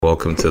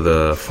Welcome to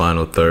the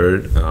final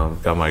third.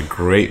 Got my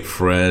great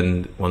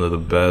friend, one of the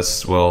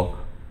best, one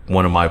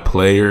of my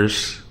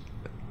players,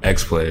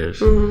 ex-players,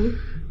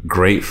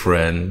 great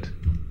friend,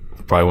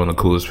 probably one of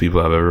the coolest people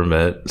I've ever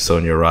met,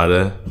 Sonia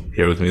Rada,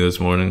 here with me this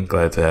morning.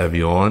 Glad to have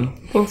you on.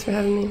 Thanks for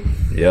having me.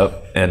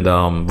 Yep.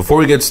 And before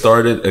we get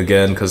started,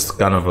 again, because it's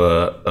kind of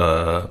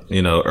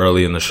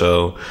early in the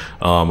show,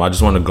 I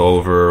just want to go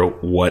over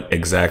what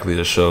exactly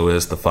the show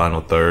is, the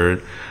final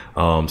third.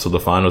 So the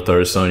final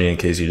third, Sonia, in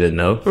case you didn't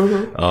know,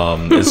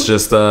 it's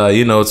just,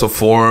 it's a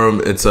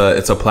forum, it's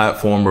a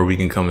platform where we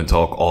can come and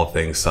talk all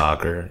things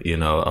soccer,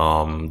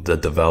 the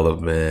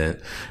development,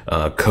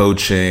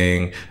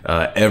 coaching,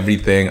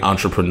 everything,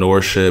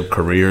 entrepreneurship,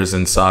 careers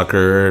in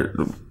soccer,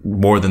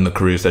 more than the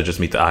careers that just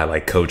meet the eye,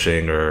 like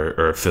coaching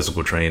or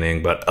physical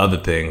training, but other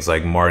things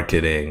like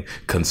marketing,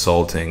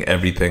 consulting,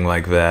 everything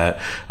like that.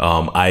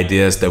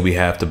 Ideas that we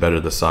have to better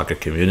the soccer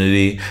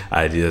community,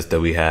 ideas that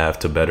we have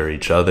to better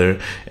each other.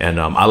 And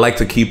I like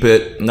to keep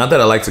it, not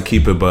that I like to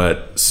keep it,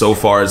 but so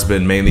far it's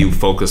been mainly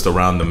focused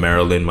around the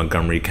Maryland,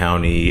 Montgomery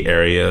County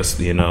areas,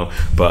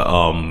 but,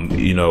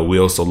 we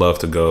also love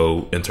to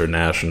go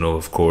international,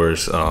 of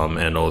course,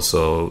 and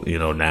also,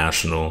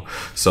 national.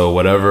 So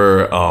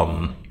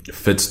whatever,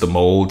 fits the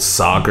mold,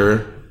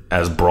 soccer,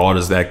 as broad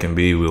as that can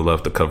be, we'll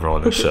love to cover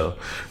on the show,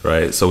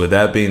 right? So with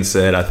that being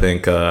said, I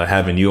think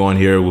having you on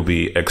here will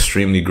be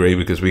extremely great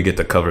because we get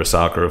to cover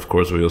soccer. Of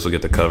course, we also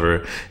get to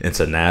cover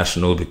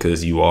international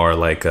because you are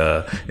like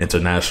a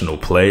international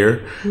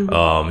player.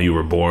 You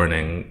were born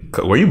in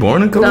Colombia?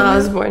 No, I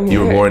was born here.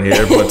 You were born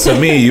here, but to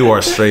me, you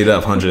are straight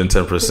up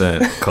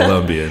 110%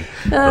 Colombian,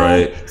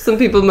 right? Some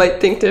people might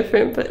think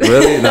different, but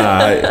really,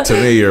 nah. To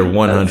me, you're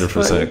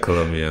 100%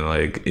 Colombian.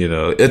 Like,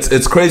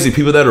 it's crazy.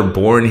 People that are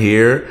born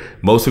here,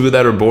 most people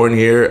that are born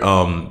here,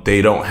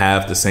 they don't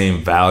have the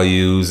same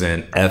values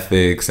and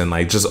ethics and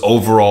like just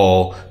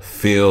overall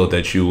feel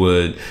that you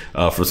would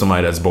for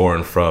somebody that's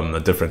born from a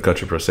different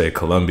country, per se,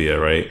 Colombia,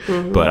 right?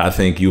 But I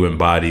think you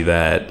embody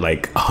that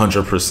like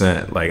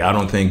 100%. Like, I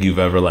don't think you've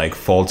ever like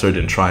faltered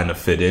in trying to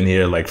fit in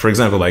here. Like, for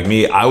example, like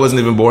me, I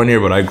wasn't even born here,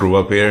 but I grew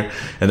up here,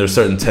 and there's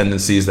certain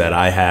tendencies that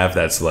I have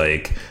that's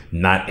like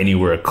not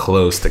anywhere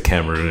close to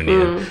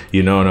Cameroonian.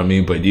 You know what I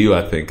mean? But you,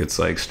 I think it's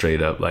like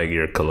straight up like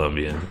you're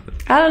Colombian.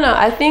 I don't know.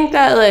 I think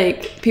that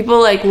like people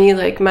like me,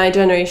 like my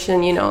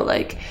generation,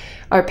 like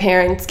our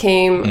parents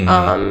came,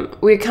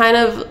 we kind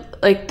of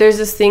like, there's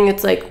this thing,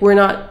 it's like we're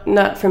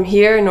not from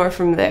here nor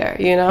from there,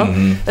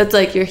 It's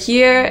like you're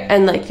here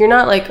and like you're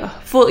not like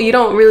full, you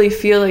don't really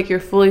feel like you're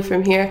fully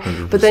from here.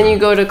 100%. But then you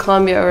go to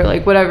Colombia or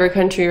like whatever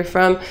country you're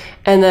from,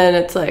 and then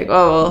it's like,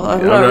 oh well,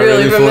 I'm not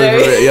really from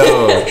there.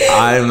 Yo,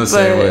 I'm the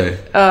same way.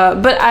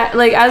 But I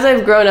like, as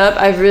I've grown up,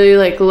 I've really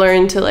like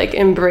learned to like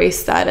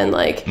embrace that, and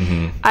like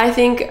I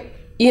think,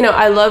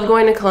 I love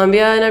going to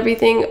Colombia and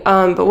everything,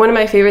 but one of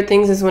my favorite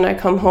things is when I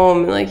come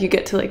home and like you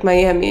get to like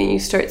Miami and you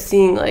start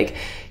seeing like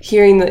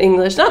hearing the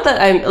English. Not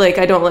that I'm like,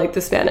 I don't like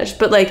the Spanish,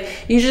 but like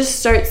you just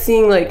start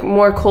seeing like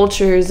more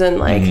cultures and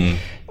like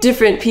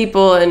different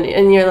people,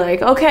 and you're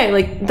like, okay,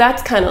 like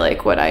that's kind of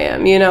like what I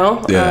am,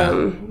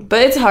 Yeah.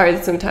 But it's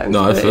hard sometimes.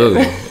 No, I feel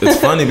it.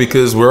 It's funny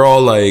because we're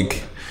all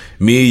like,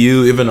 me,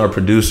 you, even our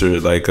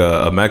producer, like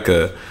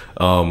Emeka,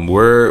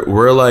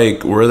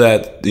 we're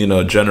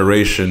that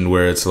generation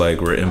where it's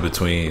like we're in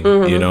between,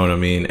 you know what I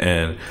mean?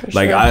 And for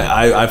like sure.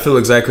 I feel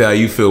exactly how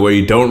you feel, where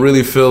you don't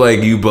really feel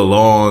like you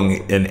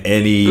belong in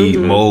any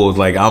mold.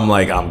 Like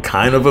I'm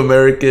kind of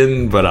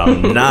American, but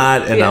I'm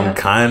not, and I'm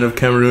kind of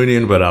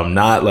Cameroonian, but I'm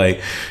not,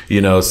 like,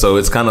 so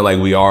it's kind of like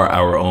we are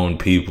our own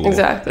people.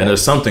 Exactly. And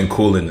there's something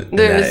cool in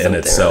that in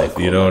itself, really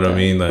cool, you know what I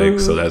mean? Like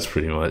so that's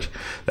pretty much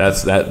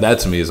that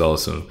to me is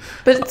awesome.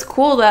 But it's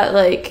cool that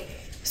like,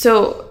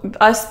 so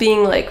us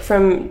being like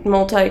from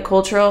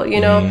multicultural,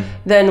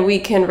 then we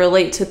can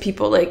relate to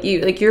people like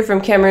you. Like you're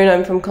from Cameroon,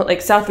 I'm from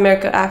like South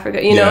America,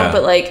 Africa, know,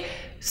 but like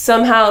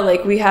somehow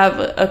like we have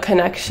a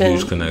connection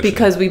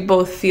because we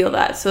both feel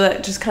that. So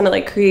that just kind of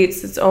like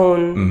creates its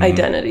own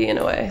identity in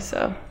a way.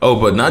 So. Oh,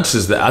 but not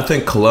just that. I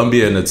think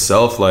Colombia in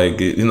itself, like,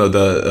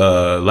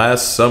 the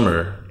last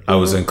summer, I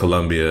was in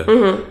Colombia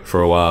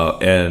for a while,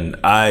 and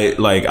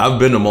I've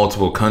been to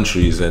multiple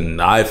countries,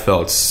 and I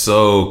felt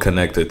so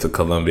connected to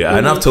Colombia.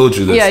 And I've told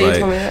you this, you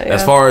told me that,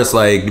 as far as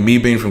like me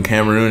being from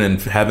Cameroon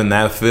and having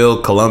that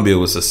feel, Colombia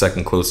was the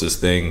second closest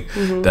thing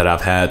that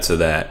I've had to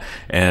that.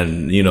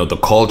 And, the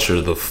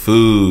culture, the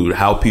food,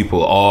 how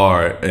people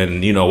are.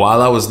 And,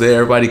 while I was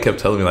there, everybody kept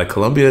telling me like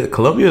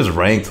Colombia is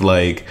ranked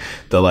like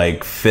the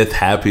like fifth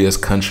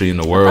happiest country in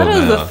the world. I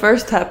thought it was the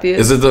first happiest.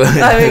 Is it the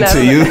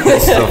to you?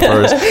 It's the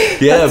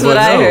first. Yeah, that's what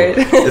I heard.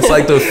 It's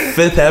like the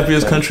fifth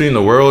happiest country in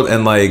the world,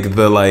 and like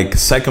the like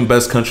second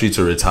best country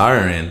to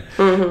retire in.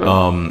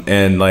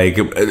 And like,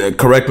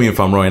 correct me if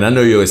I'm wrong. And I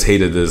know you always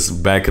hated this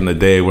back in the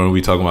day when we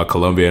talking about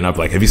Colombia, and I'm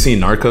like, have you seen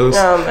Narcos?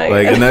 Oh my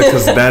God. And that,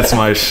 because that's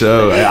my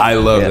show. I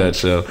love that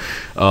show.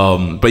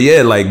 But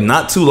yeah, like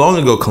not too long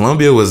ago,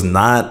 Colombia was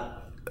not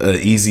an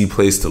easy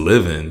place to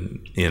live in.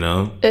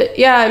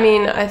 I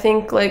mean, I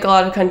think like a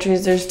lot of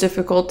countries, there's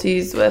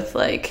difficulties with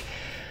like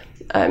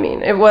I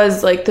mean, it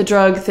was like the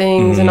drug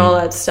things and all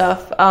that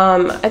stuff.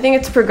 I think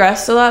it's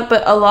progressed a lot,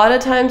 but a lot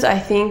of times I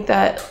think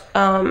that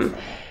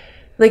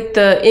like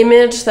the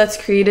image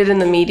that's created in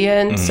the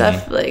media and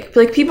stuff,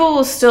 like people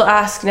will still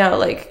ask now,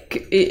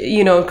 like,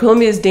 you know,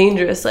 Colombia is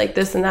dangerous, like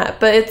this and that,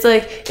 but it's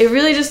like, it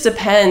really just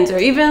depends. Or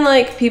even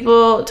like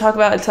people talk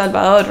about El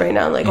Salvador right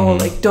now, like, oh,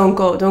 like don't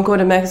go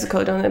to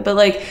Mexico, but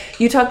like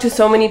you talk to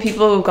so many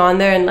people who've gone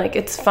there and like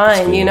it's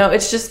fine, cool. You know,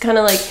 it's just kind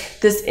of like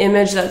this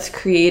image that's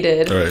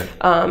created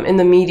in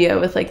the media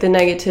with like the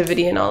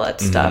negativity and all that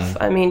stuff.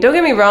 I mean, don't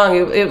get me wrong,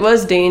 it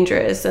was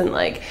dangerous, and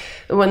like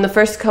when the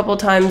first couple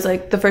times,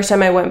 like the first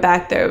time I went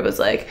back there, it was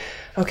like,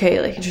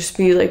 okay, like just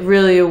be like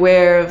really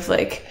aware of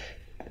like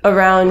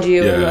around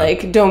you and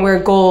like don't wear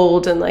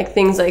gold and like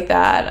things like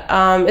that.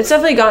 It's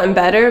definitely gotten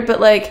better,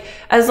 but like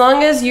as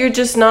long as you're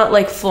just not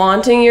like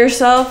flaunting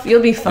yourself,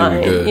 you'll be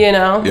fine, you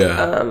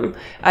know?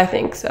 I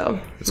think so.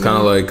 It's kind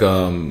of like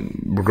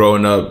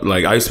growing up,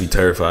 like I used to be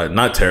terrified,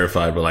 not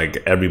terrified, but like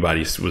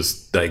everybody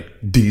was like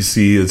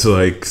DC. It's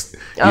like,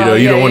 you know,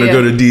 you don't want to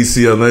go to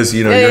DC unless,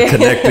 you know, you're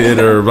connected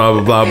or blah,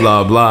 blah, blah,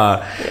 blah,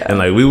 blah. And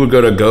like we would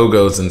go to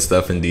Go-Go's and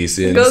stuff in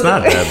DC, and it's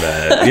not that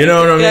bad. You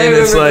know what I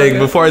mean? It's like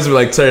before I used to be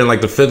like saying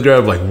like the 5th grade,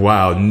 I'm like,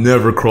 wow,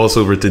 never cross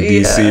over to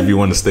DC if you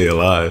want to stay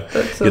alive.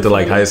 So get to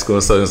like high school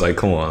and stuff, it's like,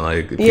 come on,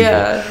 like people,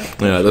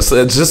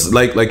 it's just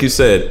like you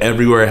said,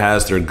 everywhere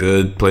has their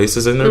good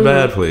places and their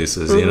bad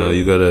places. You know,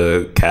 you go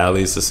to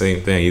Cali, it's the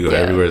same thing. You go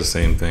everywhere, it's the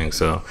same thing.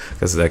 So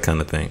that's that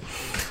kind of thing.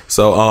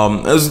 So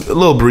it was a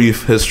little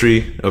brief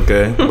history,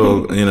 okay, a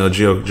little, you know,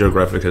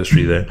 geographic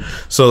history there.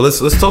 So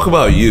let's talk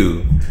about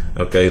you,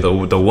 okay, the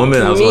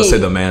woman. I was going to say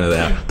the man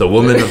of the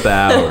woman of the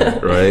hour,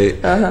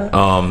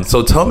 right?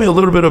 So tell me a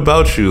little bit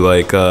about you,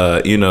 like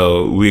you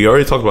know, we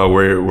already talked about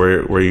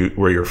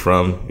where you're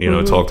from, you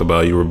know, talked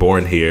about you were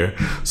born here.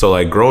 So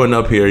like growing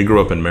up here, you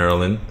grew up in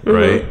Maryland,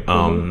 right?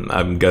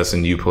 I'm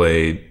guessing you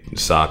played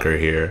soccer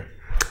here.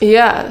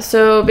 Yeah,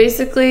 so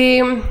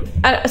basically,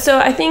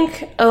 I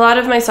think a lot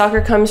of my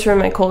soccer comes from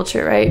my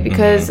culture, right?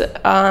 Because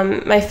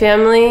my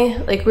family,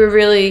 like, we're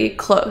really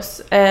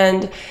close.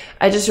 And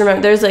I just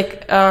remember there's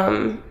like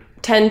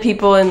 10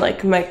 people in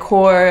like my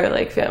core,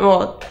 like,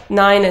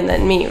 9 and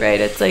then me, right?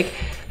 It's like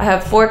I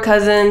have 4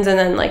 cousins and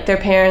then like their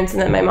parents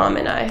and then my mom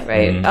and I,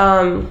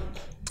 right?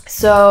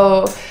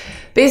 So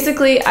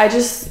basically, I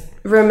just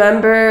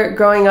remember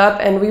growing up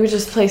and we would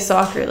just play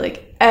soccer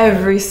like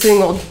every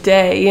single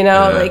day, you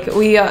know, like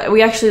we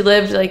actually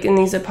lived like in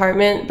these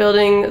apartment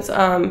buildings.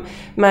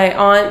 My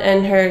aunt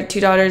and her 2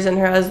 daughters and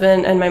her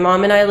husband and my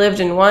mom and I lived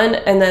in one,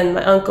 and then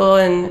my uncle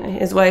and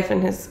his wife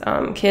and his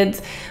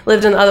kids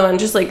lived in the other one,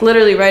 just like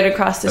literally right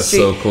across the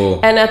street. That's so cool.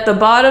 And at the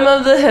bottom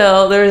of the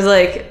hill there was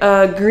like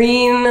a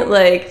green,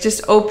 like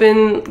just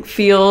open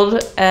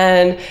field,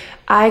 and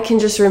I can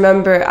just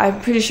remember, I'm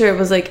pretty sure it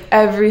was like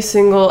every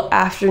single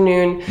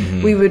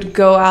afternoon we would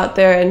go out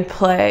there and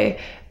play.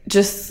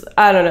 Just,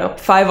 I don't know,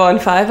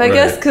 5-on-5, I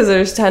guess, because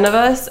there's 10 of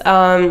us.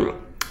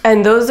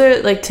 And those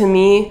are, like, to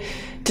me,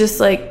 just,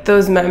 like,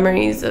 those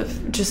memories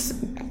of just,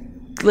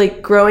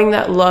 like, growing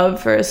that love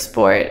for a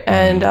sport.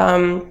 And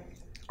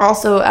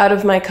also, out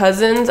of my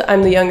cousins,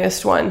 I'm the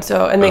youngest one.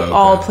 So, and they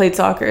all played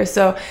soccer.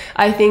 So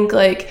I think,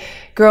 like,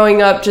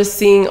 growing up, just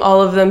seeing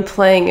all of them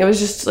playing, it was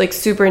just, like,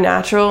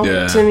 supernatural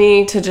to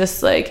me to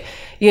just, like,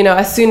 you know,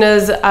 as soon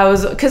as I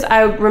was, because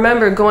I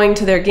remember going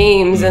to their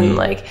games and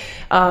like,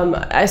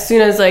 as soon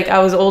as like I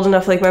was old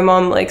enough, like my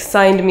mom like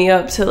signed me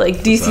up to like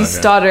DC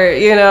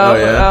Stoddard, you know,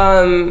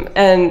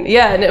 and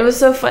it was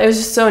so fun. It was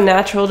just so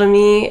natural to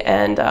me,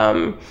 and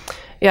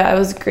it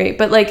was great.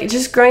 But like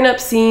just growing up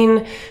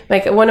seeing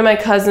like one of my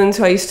cousins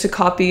who I used to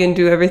copy and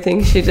do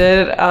everything she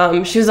did,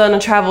 she was on a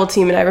travel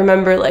team, and I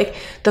remember like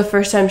the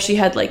first time she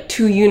had like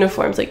 2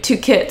 uniforms, like 2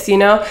 kits, you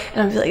know,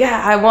 and I'd be like,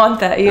 yeah, I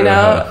want that, you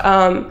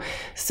know.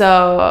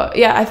 So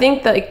yeah, I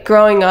think that like,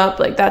 growing up,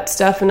 like that's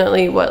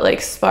definitely what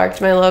like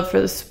sparked my love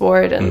for the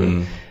sport,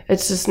 and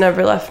it's just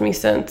never left me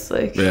since.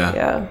 Like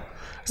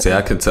See,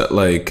 I could tell,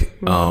 like,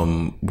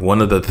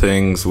 one of the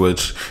things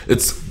which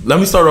let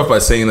me start off by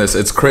saying this.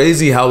 It's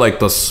crazy how, like,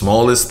 the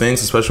smallest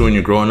things, especially when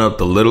you're growing up,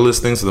 the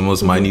littlest things, the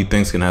most minute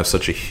things can have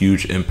such a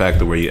huge impact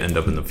to where you end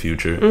up in the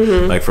future.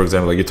 Like, for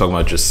example, like you're talking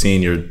about just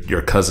seeing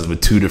your cousins with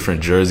 2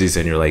 different jerseys,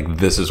 and you're like,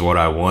 this is what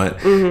I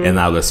want. And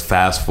now let's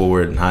fast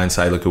forward in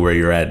hindsight, look at where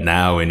you're at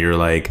now, and you're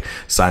like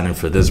signing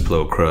for this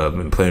pro club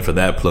and playing for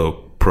that pro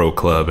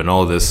club and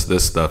all this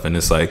stuff, and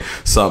it's like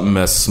something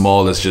as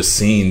small as just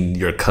seeing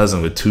your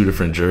cousin with 2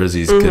 different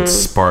jerseys could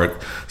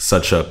spark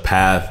such a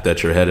path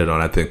that you're headed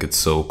on. I think it's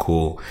so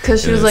cool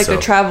because she was like a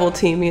travel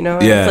team, you know.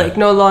 It's like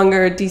no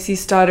longer DC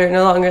Stoddard,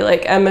 no longer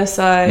like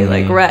MSI,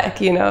 like rec,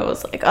 you know. It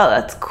was like, oh,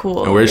 that's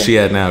cool. And where's she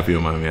at now, if you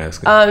don't mind me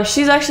asking?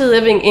 She's actually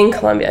living in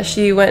Colombia.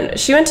 She went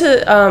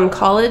to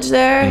college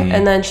there,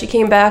 and then she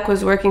came back,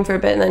 was working for a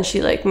bit, and then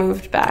she like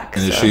moved back.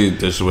 And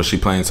was she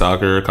playing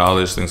soccer,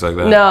 college, things like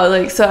that? No,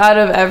 like so out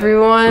of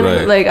everyone,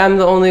 Right. like I'm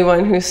the only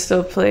one who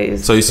still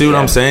plays. So you see what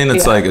I'm saying?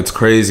 It's like it's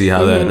crazy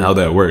how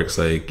that works.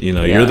 Like, you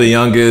know, you're the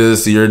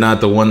youngest. You're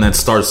not the one that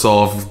starts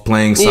off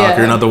playing soccer. Yeah.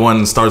 You're not the one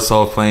that starts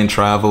off playing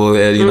travel.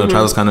 You know,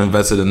 travel's kind of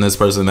invested in this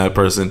person, that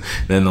person.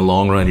 Then in the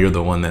long run, you're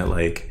the one that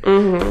like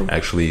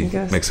actually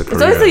makes a career.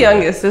 It's always the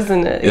youngest,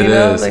 isn't it? It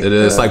is. Like it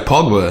is. Like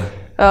Pogba.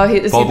 Oh,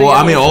 Pogba.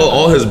 I mean,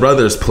 all his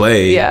brothers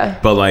play. Yeah.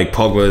 But like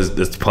Pogba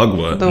it's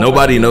Pogba.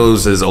 Nobody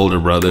knows his older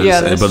brothers.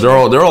 Yeah, but they're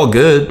all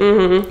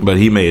good. But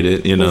he made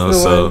it. You know.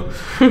 So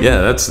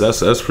yeah,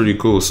 that's pretty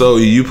cool. So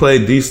you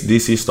played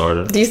DC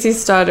starter. DC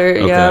starter.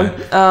 Okay. Yeah.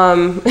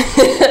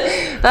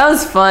 That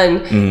was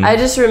fun. I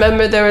just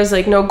remember there was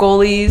like no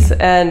goalies,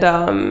 and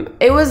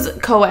it was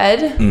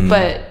co-ed,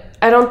 but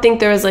I don't think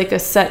there was like a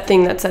set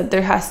thing that said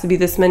there has to be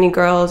this many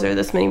girls or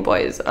this many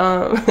boys.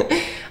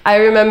 I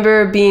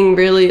remember being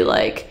really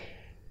like,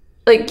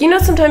 you know,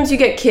 sometimes you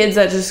get kids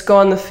that just go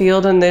on the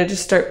field and they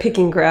just start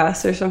picking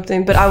grass or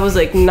something. But I was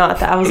like not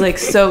that. I was like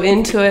so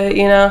into it,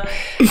 you know.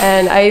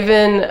 And I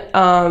even,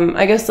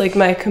 I guess like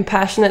my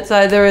compassionate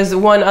side, there was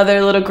one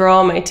other little girl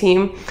on my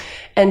team.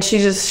 And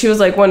she was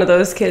like one of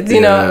those kids,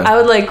 you know. I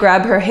would like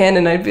grab her hand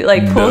and I'd be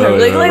like pull her,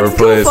 like let's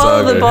go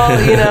follow the ball,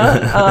 you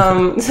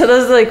know. So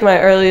those are like my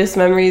earliest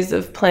memories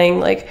of playing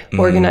like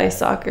organized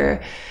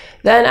soccer.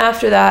 Then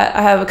after that,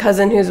 I have a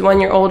cousin who's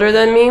 1 year older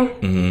than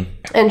me,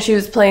 and she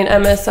was playing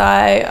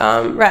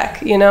MSI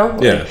rec, you know.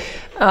 Yeah.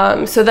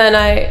 So then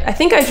I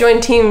think I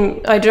joined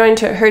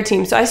her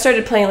team. So I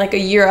started playing like a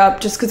year up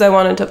just because I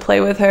wanted to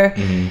play with her.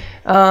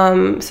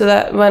 So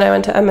that when I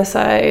went to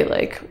MSI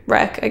like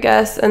rec, I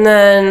guess, and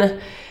then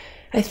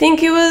I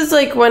think it was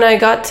like when I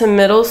got to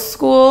middle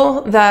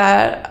school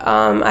that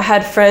I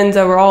had friends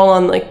that were all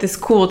on like this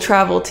cool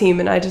travel team,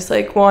 and I just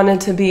like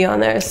wanted to be on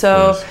there.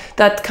 So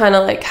that's kind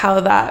of like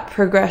how that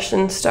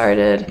progression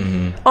started.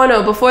 Oh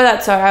no, before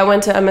that, sorry, I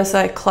went to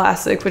MSI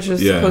Classic, which was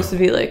supposed to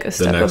be like a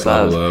step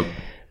above.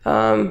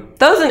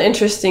 That was an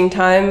interesting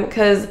time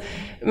because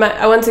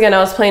once again, I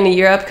was playing a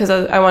year up because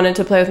I wanted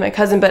to play with my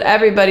cousin, but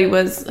everybody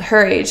was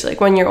her age,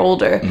 like 1 year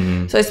older.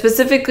 So I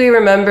specifically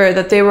remember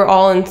that they were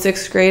all in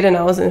 6th grade and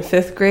I was in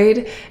 5th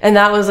grade. And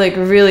that was like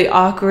really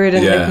awkward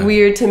and like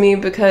weird to me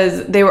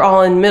because they were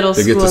all in middle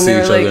school. They get to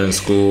see each like, other in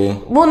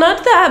school. Well,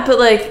 not that, but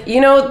like, you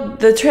know,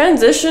 the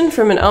transition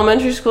from an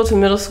elementary school to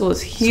middle school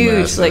is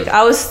huge. Like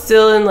I was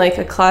still in like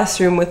a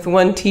classroom with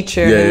one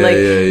teacher and like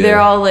they're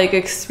all like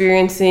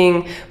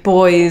experiencing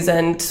boys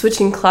and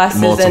switching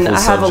classes. Multiple and I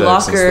have a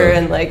locker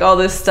and like all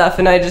this stuff,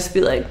 and I just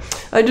be like,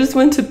 I just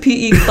went to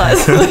PE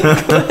class, like,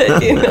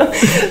 what, you know.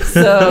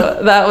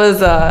 So that was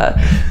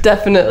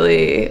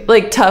definitely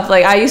like tough.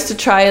 Like I used to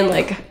try and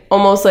like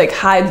almost like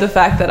hide the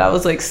fact that I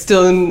was like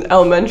still in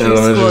elementary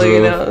school,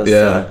 you know. It was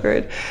so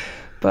awkward.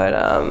 But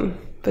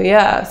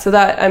yeah. So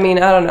that, I mean,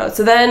 I don't know.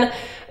 So then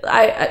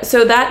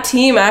so that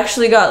team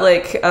actually got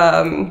like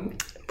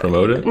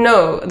promoted?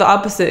 No, the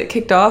opposite.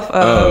 Kicked off.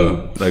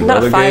 Like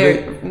not relegated?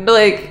 Fired.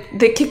 Like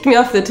they kicked me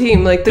off the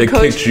team. Like the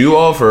coach kicked you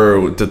off,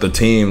 or did the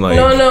team like?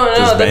 No.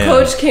 The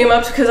coach came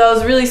up because I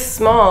was really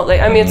small.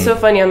 Like I mean, it's so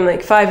funny. I'm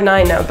like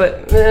 5'9" now,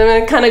 but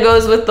it kind of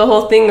goes with the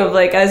whole thing of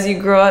like as you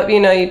grow up, you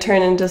know, you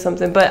turn into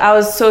something. But I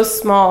was so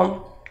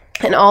small.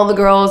 And all the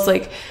girls,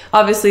 like,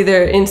 obviously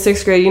they're in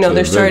 6th grade, you know, so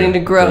they're starting to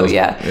grow.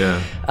 Yeah.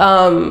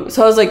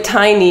 So I was like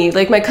tiny.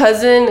 Like my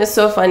cousin is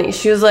so funny.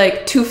 She was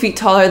like 2 feet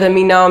taller than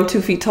me. Now I'm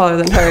 2 feet taller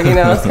than her, you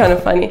know, it's kind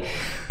of funny.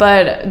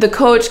 But the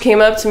coach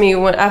came up to me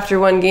after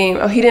one game.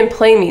 Oh, he didn't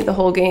play me the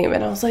whole game.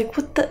 And I was like,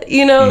 what the,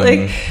 you know,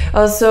 like I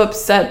was so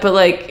upset. But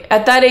like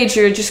at that age,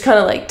 you're just kind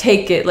of like,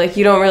 take it. Like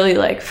you don't really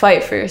like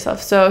fight for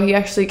yourself. So he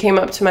actually came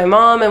up to my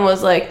mom and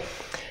was like,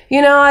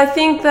 you know, I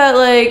think that,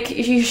 like,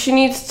 she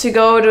needs to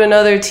go to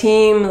another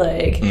team.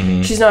 Like,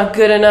 she's not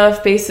good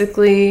enough,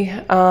 basically.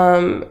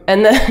 And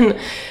then,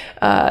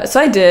 so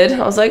I did.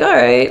 I was like, all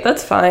right,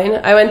 that's fine.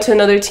 I went to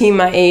another team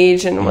my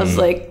age and was,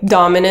 like,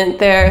 dominant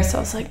there. So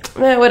I was like,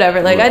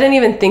 whatever. Like, I didn't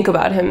even think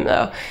about him,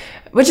 though.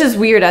 Which is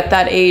weird at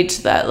that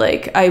age that,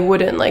 like, I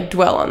wouldn't, like,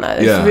 dwell on that.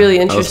 It's really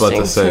interesting. I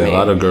was about to say, a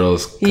lot of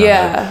girls.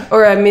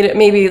 Or I mean,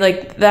 maybe,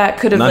 like, that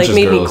could have, like,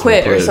 made me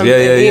quit or something,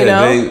 you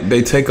know?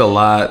 They take a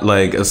lot,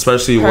 like,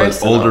 especially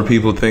what older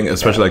people think,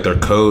 especially, like, their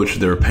coach,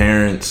 their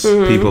parents,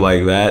 people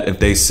like that. If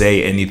they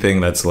say anything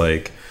that's,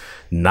 like,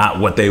 not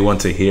what they want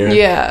to hear,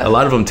 a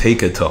lot of them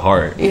take it to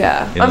heart. You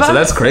know? So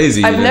that's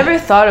crazy. I've never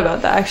thought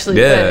about that, actually.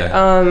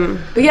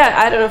 But yeah,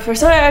 I don't know. For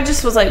some reason, I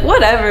just was like,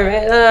 whatever,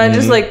 man. And I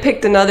just, like,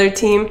 picked another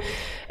team.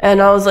 And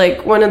I was,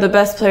 like, one of the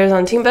best players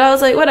on the team. But I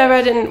was like, whatever.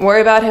 I didn't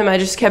worry about him. I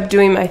just kept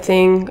doing my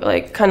thing,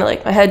 like, kind of,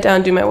 like, my head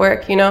down, do my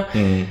work, you know?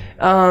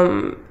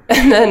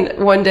 And then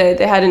one day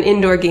they had an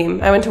indoor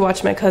game. I went to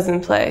watch my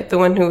cousin play, the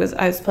one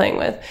I was playing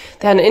with.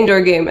 They had an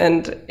indoor game,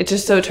 and it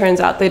just so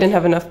turns out they didn't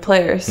have enough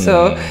players.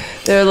 So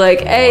they're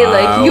like, hey,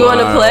 like, you want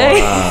to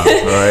play?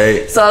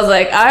 Right. So I was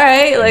like, all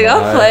right, like,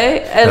 I'll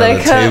play. And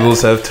the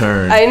tables have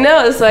turned. I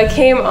know. So I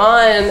came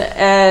on,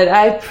 and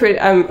I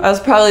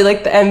was probably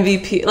like the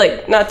MVP.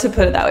 Like, not to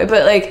put it that way,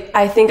 but like,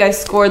 I think I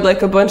scored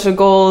like a bunch of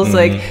goals.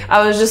 Like,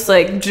 I was just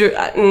like,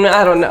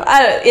 I don't know.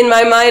 In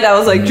my mind, I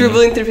was like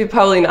dribbling through people,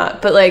 probably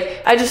not. But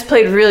like, I just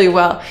played really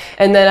well.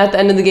 And then at the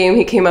end of the game,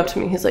 he came up to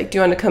me. He's like, do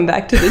you want to come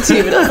back to the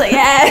team? And I was like,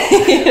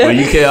 yeah. Well,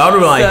 you can't. I would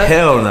have been like,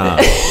 hell no. Nah.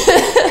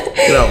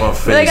 Get out my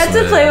face. But I got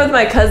to play with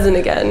my cousin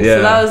again. Yeah.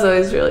 So that was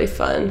always really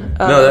fun.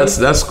 No,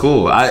 that's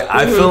cool.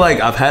 I feel like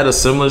I've had a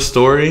similar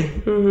story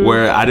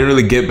where I didn't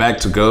really get back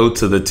to go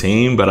to the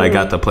team, but I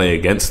got to play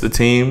against the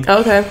team.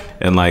 Okay.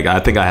 And like, I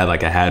think I had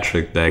like a hat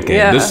trick that game.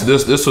 Yeah.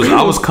 This was,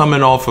 I was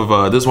coming off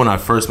of, this is when I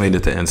first made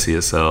it to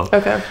NCSL.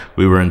 Okay.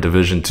 We were in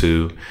Division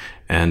 2.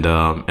 And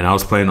I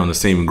was playing on the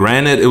team.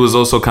 Granted, it was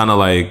also kind of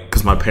like,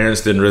 because my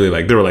parents didn't really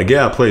like, they were like,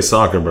 yeah, I play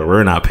soccer, but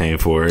we're not paying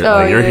for it.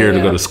 Like, you're here to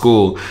go to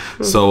school.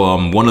 So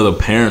one of the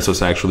parents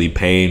was actually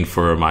paying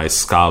for my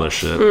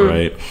scholarship,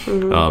 right?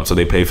 So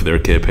they paid for their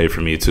kid, paid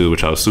for me too,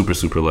 which I was super,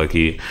 super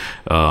lucky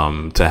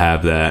to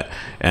have that.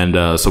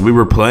 And so we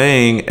were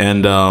playing,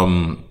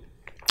 and,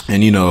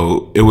 you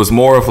know, it was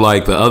more of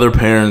like the other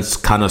parents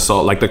kind of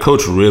saw, like the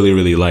coach really,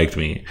 really liked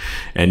me.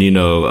 And, you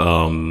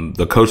know,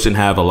 the coach didn't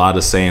have a lot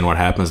of say in what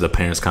happens. The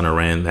parents kind of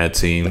ran that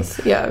team.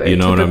 Yeah, you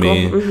know typical.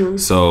 what I mean?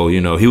 So, you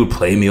know, he would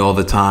play me all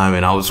the time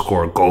and I would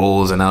score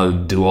goals and I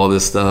would do all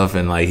this stuff.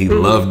 And like, he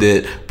loved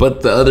it.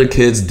 But the other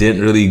kids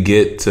didn't really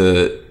get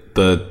to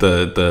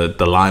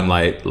the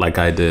limelight like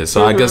I did.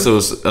 So I guess it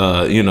was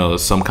you know,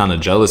 some kind of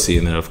jealousy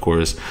in there, of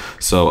course.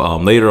 So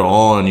later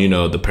on, you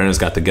know, the parents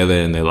got together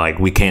and they're like,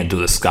 we can't do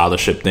the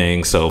scholarship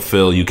thing, so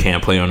Phil, you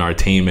can't play on our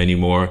team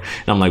anymore.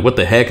 And I'm like, what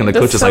the heck? And the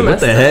coach is like, what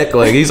the heck?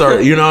 Like, he's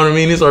our, you know what I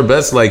mean, he's our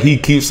best, like, he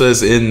keeps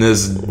us in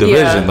this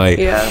division.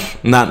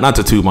 Not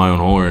to toot my own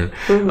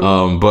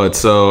horn, but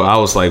so I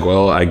was like,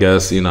 well, I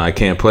guess, you know, I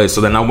can't play.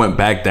 So then I went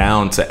back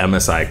down to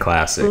MSI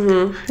Classic.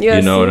 Yes.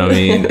 You know what I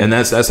mean? And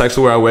that's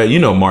actually where I went. You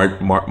know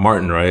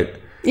Martin, right?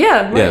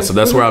 Yeah. Martin. Yeah, so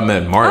that's where I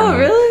met Martin. Oh,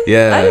 really?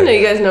 Yeah. I didn't know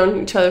you guys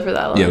known each other for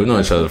that long. Yeah, we've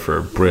known each other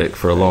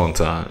for a long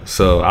time.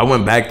 So I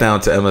went back down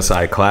to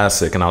MSI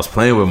Classic and I was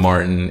playing with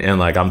Martin and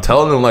like I'm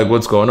telling him like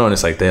what's going on.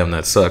 It's like, damn,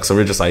 that sucks. So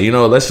we're just like, you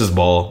know, let's just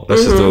ball.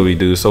 Let's just do what we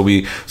do. So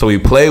we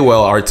play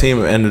well. Our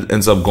team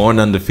ends up going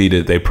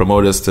undefeated. They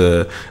promote us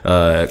to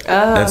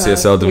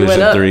NCSL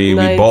Division 3.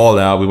 Nice. We balled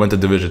out. We went to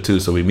Division 2.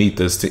 So we meet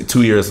this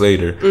 2 years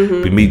later.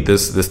 We meet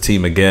this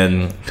team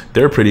again.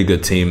 They're a pretty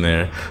good team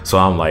there. So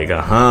I'm like, you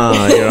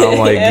know, I'm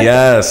like,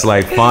 yes,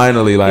 like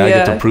finally, like I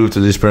get to prove to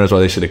these parents why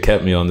they should have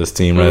kept me on this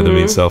team rather than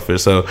being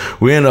selfish. So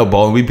we ended up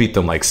balling. We beat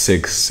them like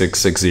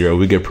 6-0.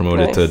 We get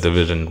promoted to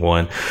Division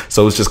 1.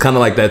 So it's just kind of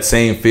like that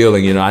same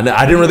feeling, you know.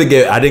 I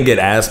didn't get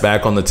asked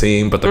back on the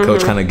team, but the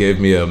coach kind of gave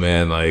me a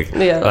like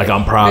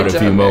I'm proud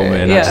of you moment.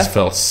 And I just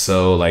felt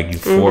so like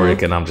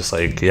euphoric, and I'm just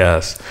like,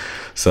 yes.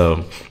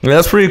 So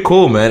that's pretty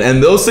cool, man.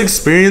 And those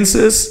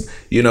experiences,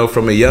 you know,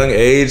 from a young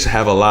age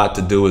have a lot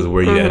to do with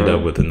where you end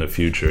up with in the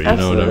future. You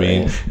know what I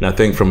mean? And I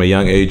think from a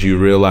young age, you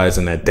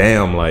realizing that,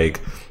 damn, like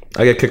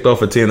I get kicked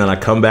off a team, then I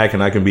come back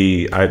and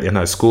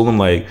I school them,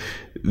 like,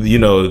 you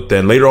know,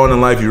 then later on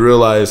in life, you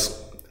realize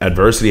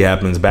adversity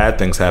happens, bad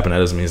things happen. That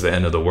doesn't mean it's the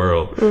end of the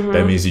world.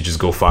 That means you just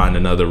go find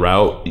another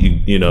route.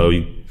 You know,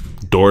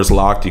 doors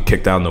locked, you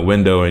kick down the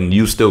window and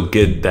you still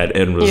get that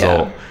end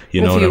result. You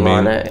know what I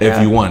mean?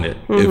 If you want it.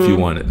 If you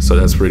want it. So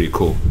that's pretty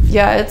cool.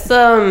 Yeah,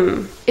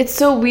 it's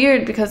so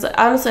weird because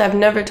honestly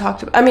I've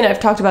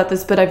talked about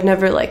this, but I've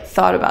never like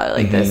thought about it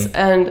like this.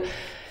 And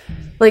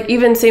like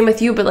even same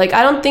with you, but like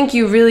I don't think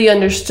you really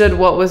understood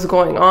what was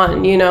going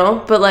on, you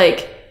know? But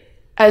like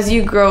as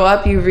you grow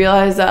up, you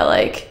realize that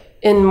like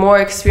in more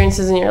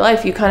experiences in your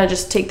life, you kind of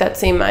just take that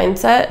same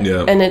mindset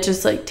and it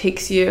just like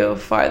takes you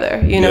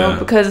farther, you know,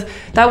 because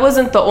that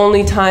wasn't the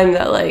only time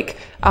that like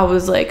I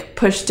was like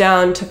pushed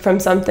down from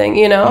something,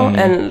 you know,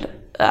 and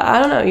I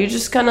don't know, you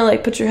just kind of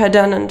like put your head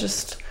down and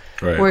just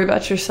worry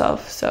about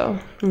yourself. So,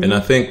 and I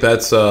think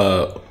that's,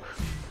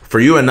 for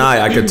you and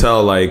I could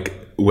tell like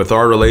with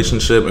our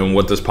relationship and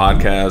what this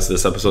episode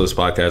of this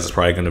podcast is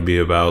probably going to be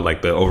about,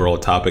 like the overall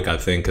topic, I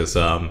think is,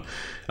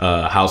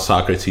 how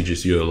soccer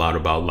teaches you a lot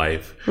about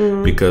life.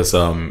 Because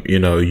you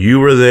know, you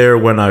were there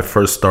when I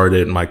first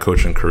started my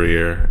coaching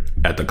career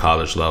at the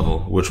college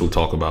level, which we'll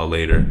talk about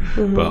later.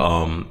 But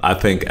I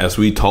think as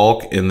we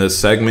talk in this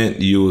segment,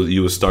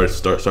 you will start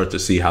to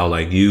see how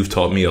like you've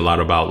taught me a lot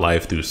about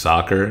life through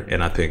soccer,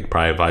 and I think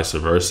probably vice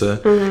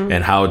versa,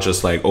 and how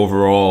just like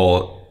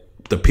overall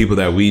the people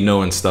that we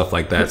know and stuff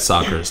like that,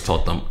 soccer has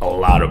taught them a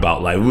lot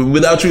about life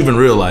without you even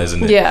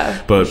realizing it.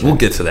 Yeah. But we'll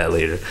get to that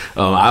later.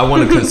 I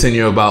want to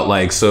continue about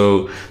like,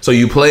 so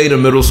you played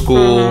in middle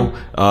school.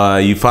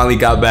 You finally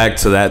got back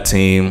to that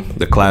team,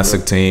 the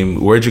classic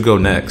team. Where'd you go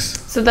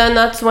next? So then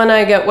that's when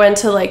I went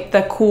to like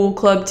the cool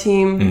club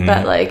team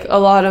that like a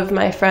lot of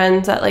my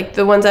friends that like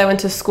the ones I went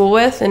to school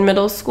with in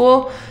middle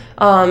school,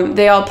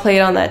 they all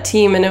played on that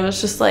team, and it was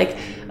just like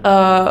it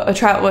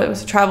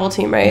was a travel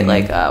team, right?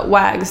 Like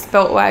WAGs,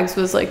 Belt WAGs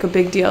was like a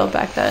big deal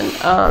back then.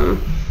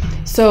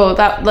 So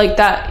that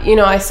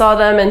I saw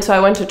them, and so I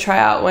went to try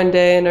out one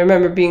day, and I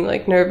remember being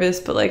like nervous,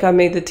 but like I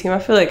made the team. I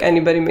feel like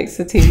anybody makes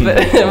the team, but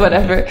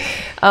whatever.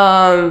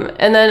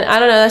 And then I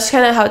don't know, that's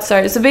kind of how it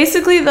started. So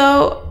basically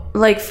though,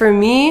 like for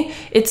me,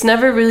 it's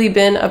never really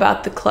been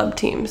about the club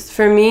teams.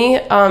 For me,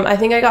 I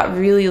think I got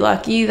really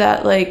lucky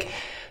that like,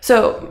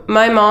 so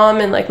my mom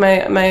and like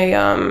my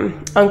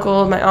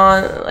uncle, my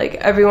aunt, like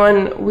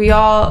everyone, we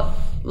all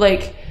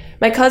like,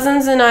 my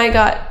cousins and I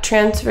got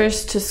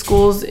transfers to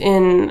schools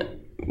in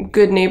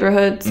good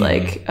neighborhoods,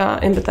 like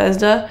in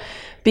Bethesda,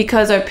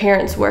 because our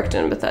parents worked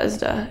in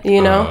Bethesda,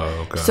 you know?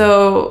 Okay.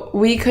 So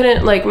we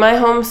couldn't, like, my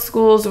home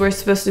schools were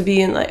supposed to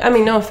be in, like, I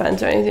mean, no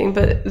offense or anything,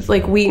 but it's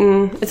like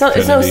Wheaton. It's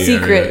no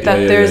secret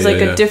that there's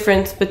a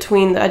difference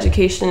between the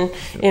education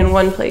in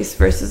one place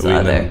versus the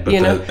other,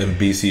 you know? In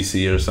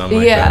BCC or something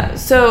like that. Yeah,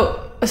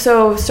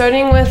 so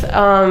starting with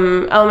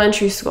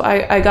elementary school,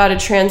 I got a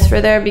transfer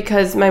there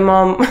because my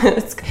mom,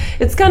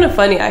 it's kind of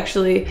funny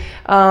actually.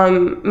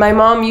 My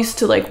mom used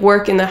to like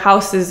work in the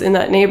houses in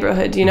that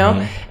neighborhood, you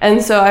know?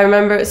 And so I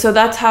remember, so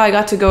that's how I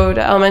got to go to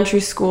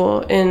elementary school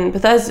in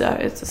Bethesda.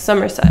 It's a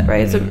Somerset,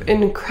 right? It's an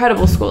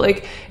incredible school,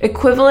 like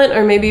equivalent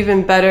or maybe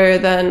even better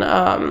than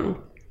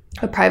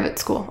a private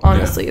school,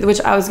 honestly, which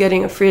I was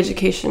getting a free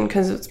education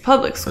because it's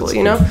public school, that's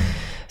you know?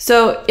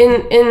 So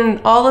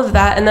in all of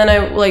that, and then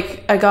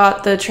I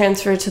got the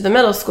transfer to the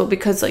middle school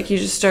because like you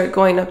just start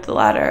going up the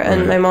ladder,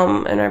 and my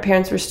mom and our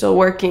parents were still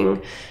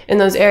working in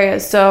those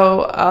areas.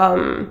 So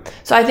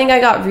so I think I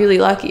got really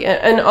lucky.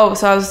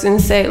 So I was gonna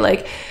say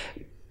like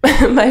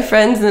my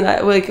friends and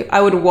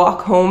I would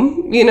walk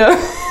home, you know,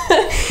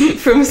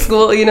 from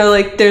school, you know,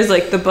 like there's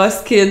like the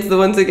bus kids, the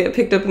ones that get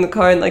picked up in the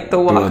car and like the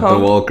walk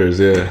home. The walkers,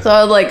 yeah. So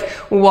I would like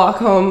walk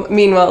home.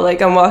 Meanwhile,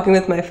 like I'm walking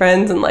with my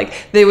friends, and like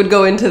they would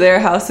go into their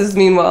houses.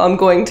 Meanwhile, I'm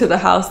going to the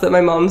house that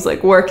my mom's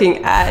like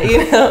working at,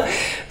 you know?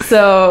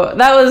 So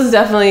that was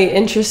definitely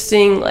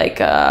interesting, like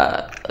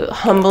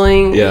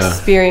humbling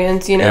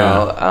experience, you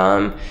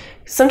know?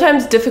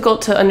 Sometimes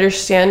difficult to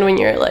understand when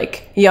you're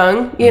like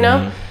young, you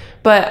know?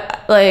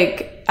 But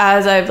like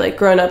as I've like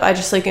grown up, I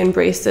just like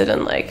embraced it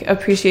and like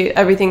appreciate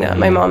everything that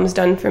my mom's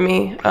done for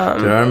me. Dude,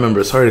 I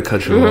remember, sorry to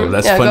cut you off.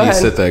 That's funny you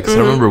said that, because I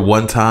remember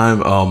one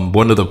time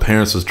one of the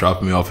parents was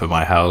dropping me off at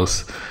my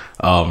house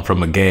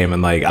from a game,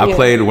 and like I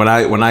played when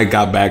I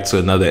got back to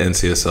another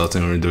NCSL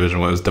team in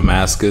Division 1. It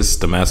was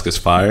Damascus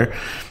Fire.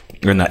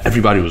 And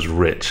everybody was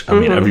rich. I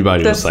mean,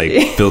 everybody was like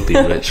filthy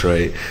rich,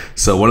 right?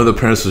 So one of the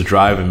parents was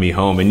driving me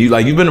home, and you've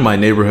been in my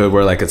neighborhood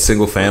where like it's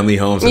single family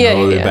homes and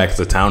all the way back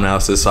to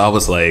townhouses. So I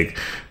was like,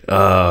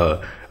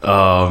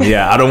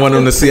 I don't want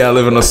them to see I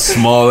live in a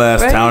small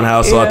ass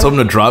townhouse. So I told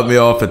them to drop me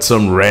off at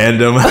some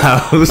random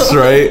house,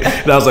 right?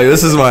 And I was like,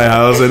 this is my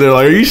house. And they're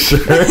like, are you sure?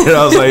 And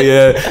I was like,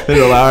 yeah. And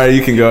they're like, all right,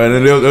 you can go. And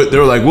then they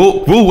were like,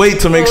 we'll wait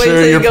to make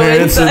sure your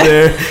parents are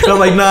there. And I'm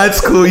like, nah,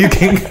 it's cool, you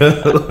can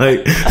go.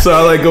 Like, so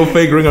I like go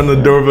fake ring on the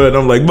doorbell, and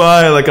I'm like,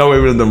 bye. Like I wait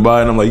for them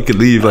by, and I'm like, you can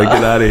leave, like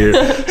get out of here.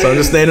 So I'm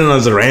just standing on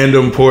this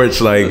random porch,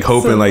 like that's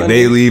hoping so like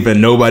they leave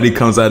and nobody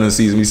comes out and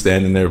sees me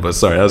standing there. But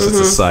sorry, that was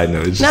just a side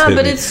note.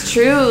 It's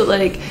true.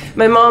 Like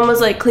my mom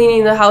was like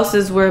cleaning the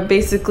houses where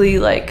basically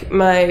like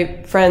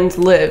my friends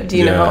lived,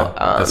 you know.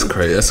 That's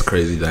crazy. That's a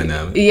crazy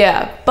dynamic.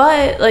 Yeah,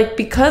 but like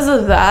because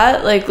of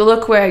that, like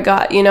look where I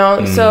got, you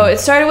know. So it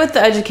started with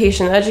the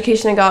education. The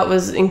education I got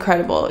was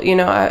incredible. You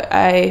know,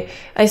 I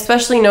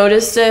especially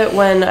noticed it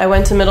when I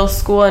went to middle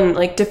school, and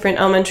like different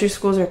elementary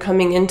schools are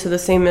coming into the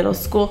same middle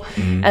school,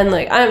 and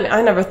like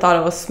I never thought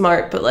I was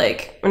smart, but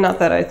like not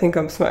that I think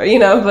I'm smart, you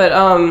know, but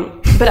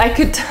I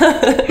could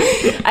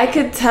I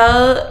could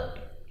tell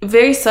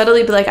very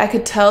subtly, but like I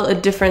could tell a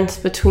difference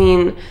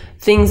between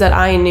things that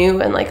I knew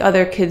and like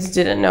other kids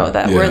didn't know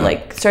that were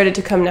like started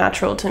to come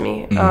natural to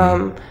me,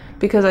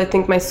 because I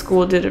think my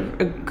school did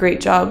a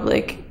great job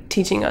like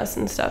teaching us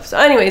and stuff. So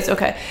anyways,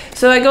 okay,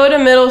 so I go to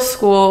middle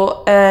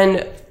school,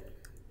 and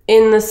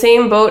in the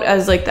same boat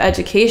as like the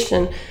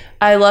education,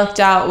 I lucked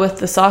out with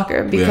the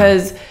soccer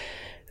because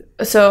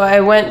so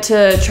I went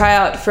to try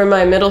out for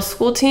my middle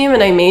school team,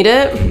 and I made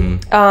it.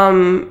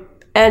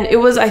 And it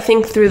was, I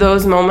think, through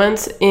those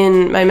moments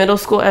in my middle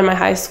school and my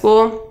high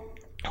school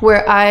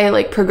where I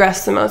like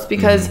progressed the most,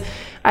 because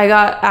I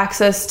got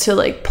access to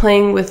like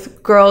playing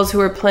with girls who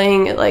were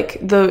playing at like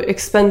the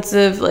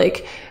expensive,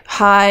 like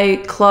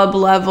high club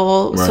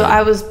level. Right. So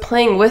I was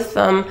playing with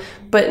them,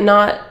 but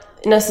not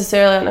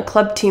necessarily on a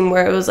club team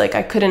where it was like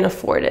I couldn't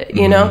afford it,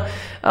 you know?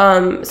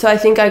 So I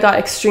think I got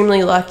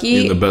extremely lucky.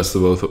 You're the best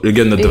of both. You're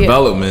getting the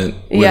development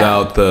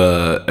without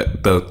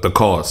the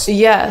cost.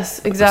 Yes,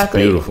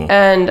 exactly. That's beautiful.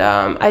 And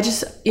I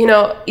just, you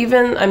know,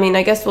 even, I mean,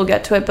 I guess we'll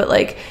get to it, but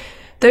like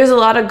there's a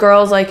lot of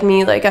girls like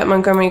me, like at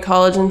Montgomery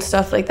College and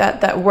stuff like that,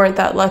 that weren't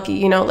that lucky,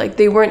 you know, like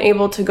they weren't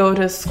able to go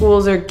to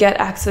schools or get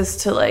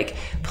access to like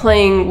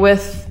playing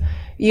with,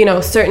 you know,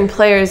 certain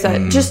players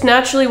that just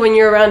naturally when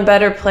you're around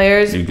better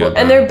players,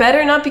 and they're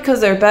better not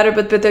because they're better,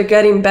 but they're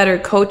getting better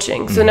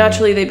coaching. So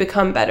naturally they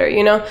become better,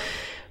 you know,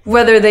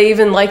 whether they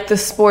even like the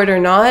sport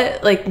or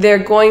not, like they're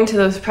going to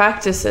those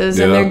practices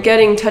and they're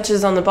getting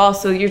touches on the ball.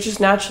 So you're just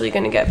naturally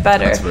going to get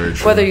better,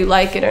 whether you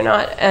like it or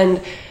not. And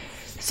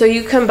so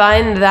you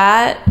combine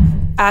that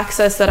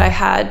access that I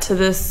had to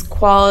this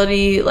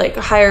quality, like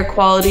higher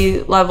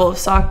quality level of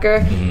soccer,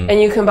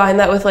 and you combine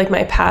that with like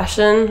my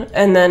passion,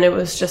 and then it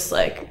was just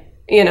like,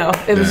 you know,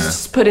 it was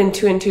just putting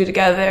 2 and 2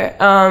 together.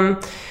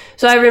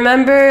 So I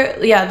remember,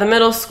 the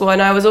middle school,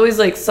 and I was always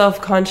like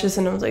self-conscious,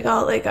 and I was like,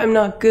 oh, like I'm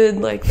not good,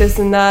 like this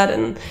and that,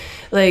 and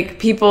like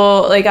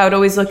people, like I would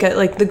always look at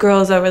like the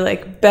girls that were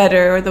like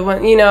better or the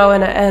one, you know,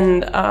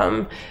 and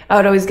I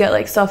would always get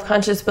like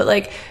self-conscious, but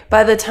like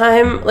by the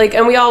time, like,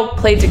 and we all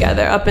played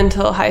together up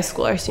until high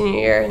school, our senior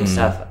year and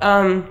stuff.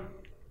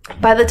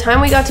 By the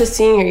time we got to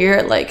senior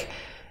year, like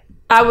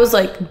I was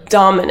like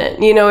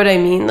dominant, you know what I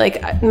mean?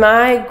 Like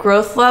my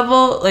growth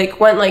level like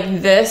went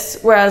like this,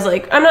 whereas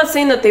like, I'm not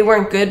saying that they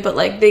weren't good, but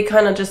like they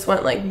kind of just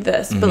went like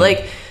this, but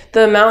like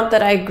the amount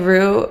that I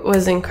grew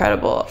was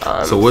incredible.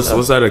 So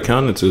what's that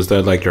accounted to? Is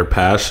that like your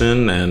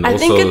passion? And I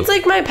think it's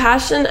like my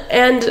passion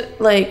and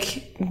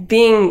like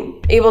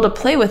being able to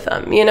play with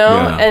them, you know?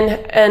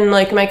 And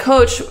like my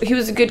coach, he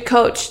was a good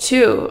coach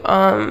too.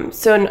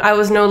 So I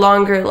was no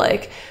longer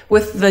like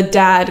with the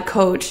dad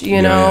coach,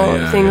 you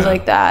know, things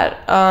like that.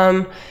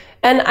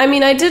 And I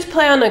mean, I did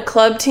play on a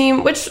club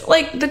team, which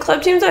like the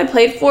club teams I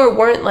played for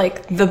weren't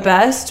like the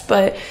best,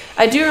 but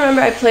I do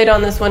remember I played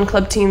on this one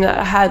club team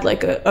that had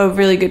like a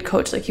really good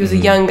coach. Like he was a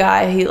young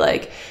guy. He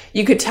like,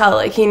 you could tell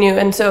like he knew.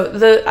 And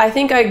so I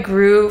think I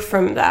grew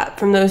from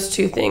those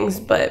two things,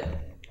 but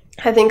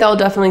I think I'll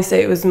definitely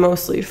say it was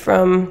mostly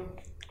from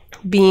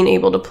being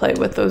able to play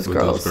with those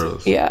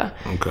girls. Yeah.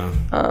 Okay.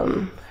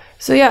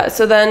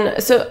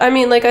 So I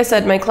mean, like I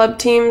said, my club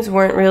teams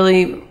weren't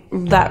really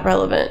that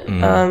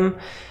relevant.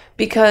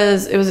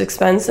 Because it was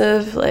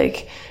expensive.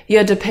 Like you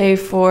had to pay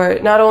for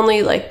not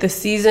only like the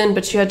season,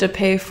 but you had to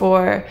pay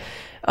for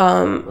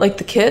like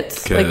the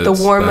kits, like the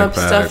warm-up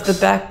stuff, the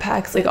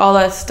backpacks, like all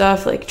that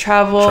stuff, like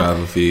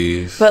travel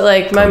fees. But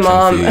like my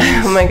mom,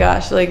 oh my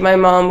gosh, like my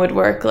mom would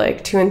work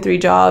like 2 and 3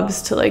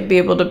 jobs to like be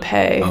able to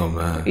pay. Oh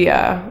man.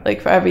 Yeah,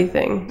 like for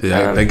everything.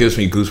 Yeah, that gives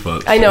me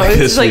goosebumps. I know, it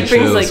just like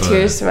brings like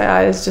tears to my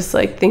eyes just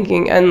like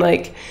thinking. And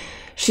like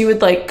she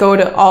would like go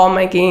to all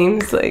my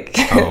games, like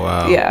oh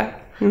wow. Yeah.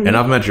 And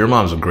I've met your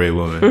mom's a great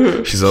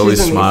woman. She's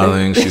always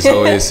smiling. She's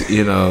always,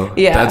 you know,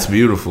 that's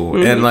beautiful.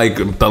 And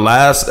like the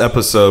last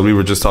episode, we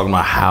were just talking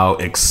about how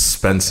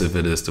expensive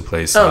it is to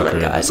play soccer in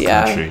this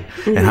country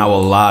and how a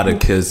lot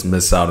of kids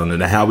miss out on it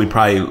and how we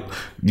probably,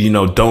 you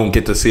know, don't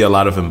get to see a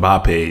lot of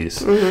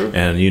Mbappes.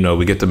 And, you know,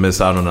 we get to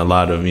miss out on a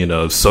lot of, you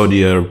know,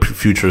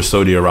 future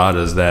Sonia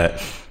Radas that,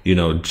 you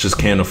know, just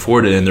can't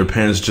afford it, and their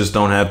parents just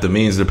don't have the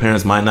means. Their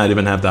parents might not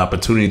even have the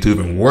opportunity to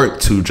even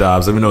work 2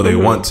 jobs, even though they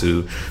want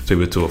to be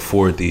able to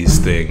afford these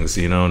things.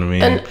 You know what I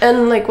mean?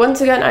 And like once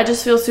again, I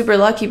just feel super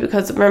lucky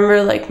because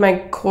remember, like my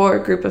core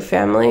group of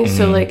family.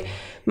 So like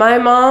my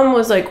mom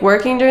was like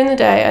working during the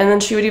day, and then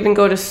she would even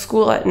go to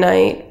school at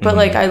night. But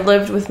like I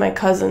lived with my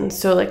cousins,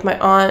 so like my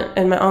aunt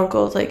and my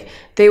uncles, like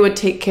they would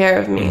take care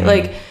of me.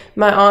 Like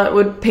my aunt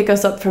would pick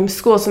us up from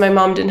school, so my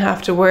mom didn't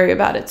have to worry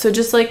about it. So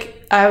just like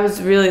I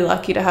was really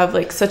lucky to have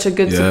like such a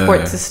good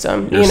support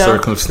system. Your you know?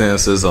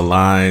 Circumstances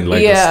aligned,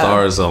 like the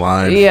stars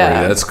aligned for you.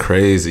 That's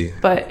crazy.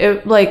 But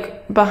it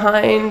like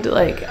behind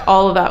like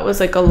all of that was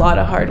like a lot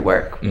of hard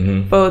work,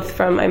 both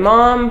from my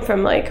mom,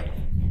 from like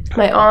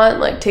my aunt,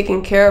 like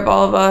taking care of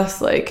all of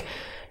us, like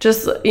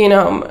just, you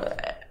know,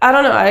 I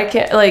don't know, I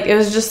can't, like, it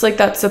was just like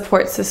that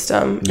support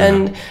system.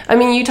 And I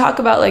mean, you talk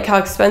about like how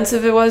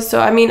expensive it was. So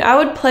I mean, I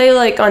would play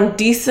like on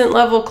decent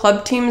level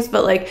club teams,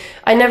 but like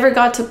I never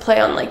got to play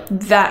on like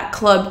that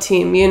club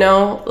team, you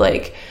know,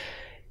 like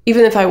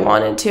even if I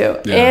wanted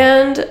to.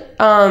 And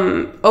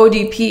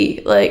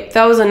ODP, like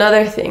that was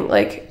another thing,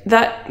 like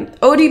that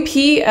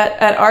ODP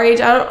at our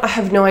age, I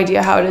have no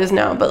idea how it is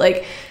now, but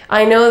like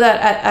I know that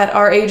at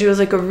our age, it was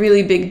like a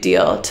really big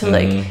deal to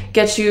like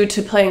get you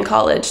to play in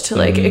college, to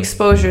like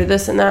exposure,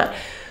 this and that.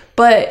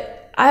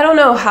 But I don't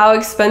know how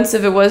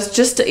expensive it was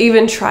just to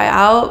even try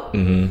out,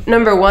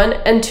 number one.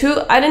 And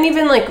 2, I didn't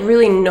even like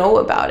really know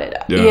about it,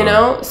 you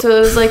know? So it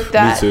was like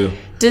that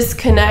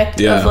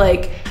disconnect of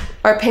like,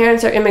 our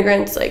parents are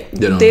immigrants, like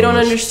they don't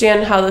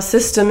understand how the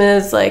system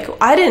is. Like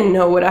I didn't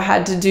know what I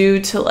had to do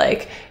to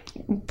like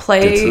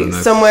play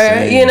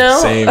somewhere, you know?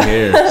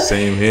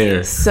 Same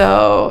here.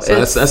 So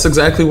that's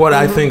exactly what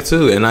I think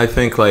too. And I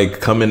think like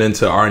coming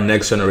into our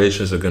next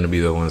generations are going to be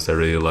the ones that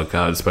really luck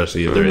out,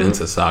 especially if they're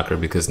into soccer,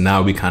 because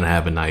now we kind of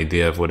have an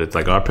idea of what it's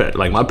like.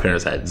 Like my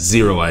parents had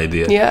zero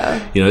idea.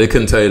 Yeah. You know, they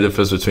couldn't tell you the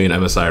difference between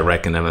MSI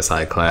Rec and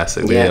MSI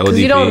Classic. Yeah, because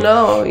you don't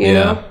know, you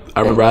know? I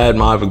remember I had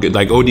my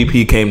like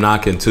ODP came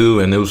knocking too,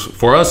 and it was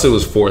for us. It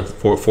was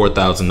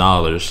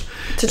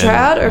 $4,000 to try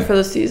out or for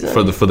the season.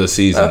 For the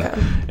season,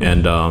 okay.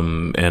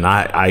 And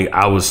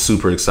I was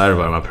super excited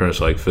about it. My parents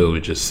were like, Phil, we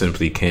just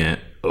simply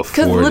can't afford it.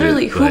 Because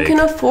literally, who can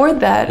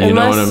afford that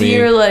unless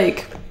you're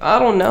like, I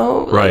don't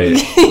know,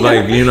 right?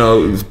 Like you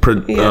know,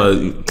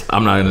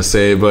 I'm not gonna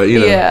say it, but you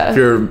know, if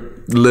you're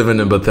living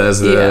in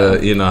Bethesda,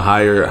 you know,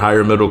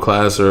 higher middle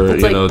class, or it's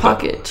you like know,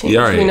 pocket change,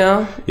 you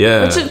know,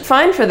 which is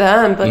fine for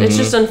them, but it's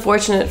just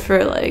unfortunate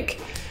for like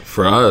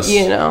for us,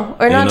 you know,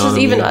 or not just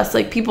even us,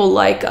 like people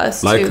like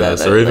us, like too,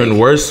 us, or even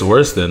worse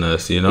than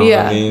us, you know what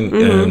I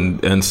mean?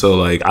 And so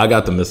like I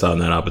got to miss out on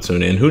that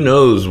opportunity, and who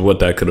knows what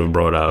that could have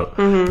brought out,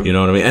 you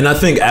know what I mean? And I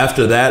think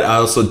after that, I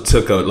also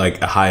took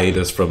a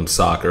hiatus from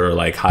soccer, or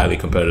like highly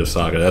competitive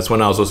soccer. That's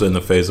when I was also in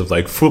the phase of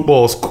like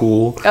football's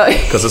cool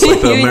because it's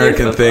like the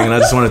American thing, and I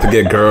just wanted to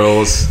get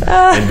girls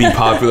and be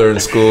popular in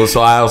school.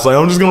 So I was like,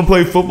 I'm just gonna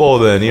play football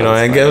then, you know.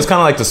 And it was kind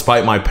of like to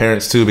spite my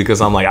parents too,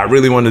 because I'm like, I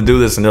really want to do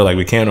this, and they're like,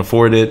 we can't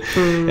afford it.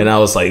 And I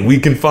was like, we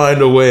can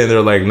find a way, and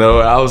they're like,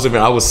 no. I was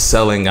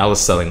selling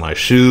my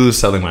shoes,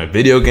 selling my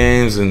video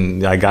games,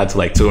 and I got to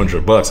like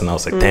 $200, and I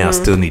was like, damn, I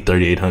still need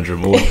 3,800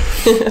 more.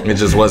 It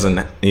just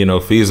wasn't, you know,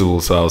 feasible.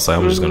 So I was like,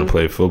 I'm just gonna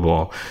play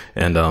football,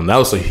 and that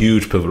was a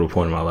huge pivotal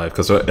point in my life,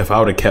 because if I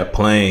would have kept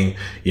playing,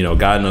 you know,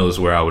 God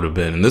knows where I would have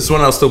been. And this is when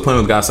I was still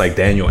playing with guys like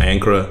Daniel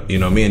Ankra. You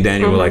know, me and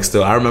Daniel were like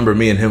still. I remember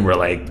me and him were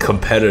like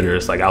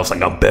competitors. Like I was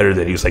like, I'm better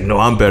than you. He was like, no,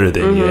 I'm better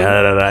than you.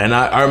 And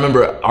I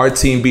remember our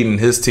team beating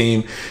his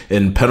team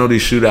in penalty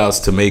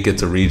shootouts to make it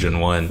to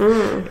Region 1.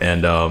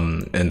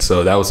 And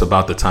so that was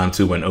about the time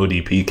too when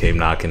ODP came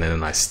knocking, and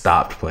then I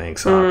stopped playing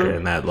soccer.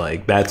 And that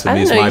to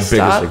me is my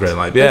biggest regret in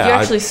life. Yeah, you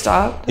actually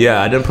stopped?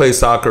 Yeah, I didn't play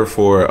soccer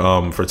for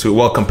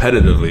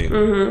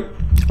competitively.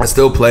 I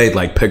still played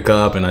like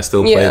pickup, and I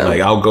still played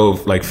like I'll go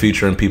like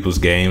feature in people's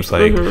games,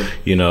 like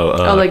you know,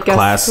 like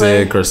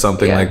classic or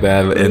something like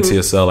that,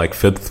 NCSL like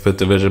fifth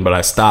division. But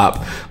I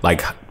stopped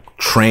like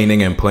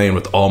training and playing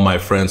with all my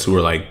friends who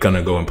were like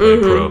gonna go and play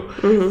pro.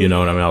 You know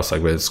what I mean? I was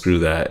like, man, screw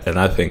that. And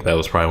I think that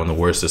was probably one of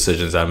the worst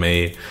decisions I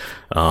made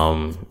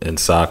in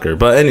soccer.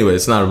 But anyway,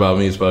 it's not about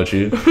me, it's about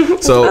you.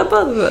 So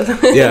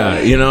yeah,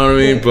 you know what I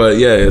mean? But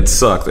yeah, it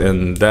sucked.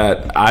 And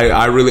that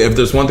I really, if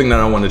there's one thing that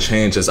I want to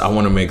change, is I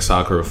want to make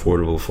soccer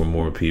affordable for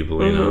more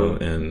people, you know,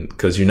 and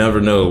because you never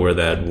know where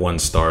that one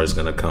star is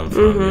going to come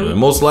from. You know? And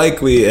most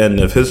likely, and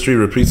if history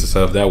repeats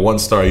itself, that one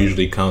star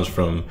usually comes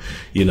from,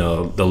 you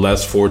know, the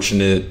less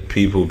fortunate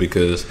people,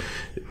 because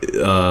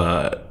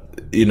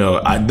you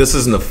know, this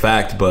isn't a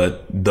fact,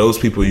 but those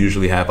people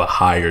usually have a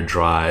higher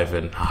drive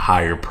and a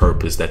higher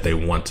purpose that they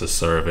want to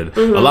serve. And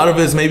a lot of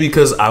it is maybe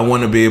because I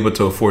want to be able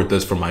to afford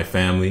this for my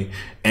family.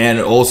 And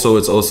also,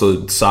 it's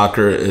also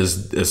soccer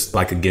is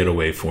like a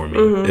getaway for me.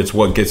 It's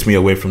what gets me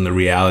away from the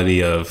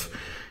reality of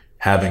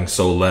having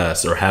so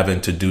less, or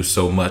having to do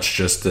so much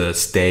just to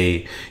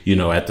stay, you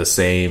know, at the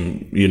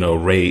same, you know,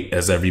 rate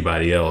as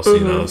everybody else,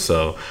 you know.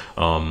 So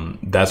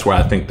that's where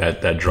I think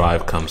that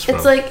drive comes from.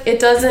 It's like, it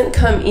doesn't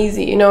come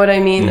easy, you know what I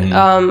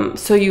mean?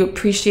 So you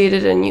appreciate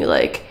it and you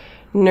like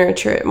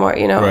nurture it more,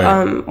 you know.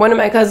 Right. One of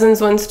my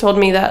cousins once told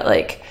me that,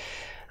 like,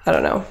 I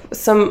don't know,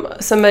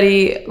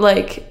 somebody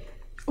like,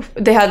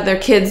 they had their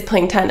kids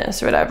playing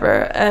tennis or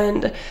whatever,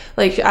 and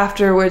like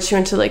afterwards she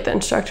went to like the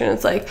instructor, and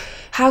it's like,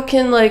 how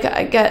can like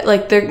I get,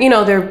 like, they're, you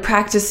know, they're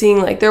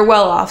practicing, like they're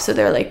well off, so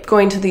they're like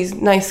going to these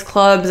nice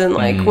clubs and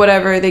like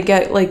whatever, they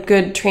get like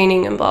good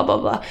training and blah blah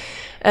blah.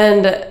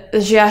 And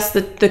she asked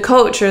the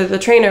coach or the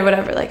trainer or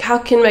whatever, like, how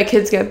can my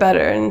kids get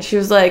better? And she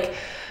was like,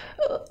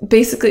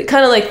 basically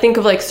kind of like, think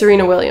of like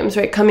Serena Williams,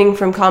 right, coming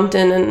from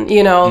Compton, and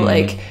you know,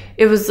 like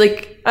it was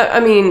like,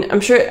 I mean,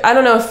 I'm sure, I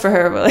don't know if for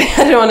her, but like,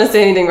 I don't want to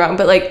say anything wrong,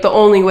 but like the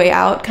only way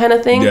out kind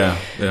of thing.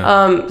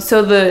 Yeah.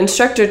 So the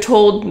instructor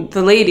told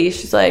the lady,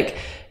 she's like,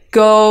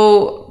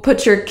 go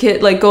put your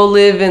kid, like, go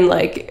live and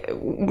like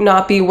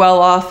not be well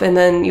off, and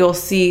then you'll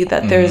see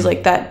that there's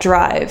like that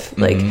drive,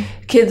 like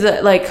kids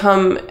that like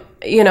come,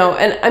 you know.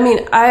 And I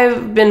mean,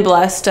 I've been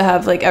blessed to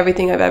have like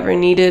everything I've ever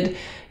needed,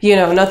 you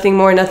know, nothing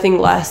more, nothing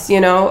less,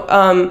 you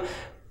know.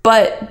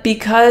 But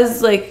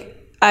because, like,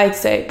 I'd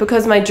say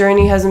because my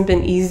journey hasn't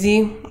been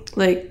easy,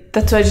 like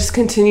that's why I just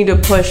continue to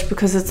push,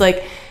 because it's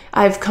like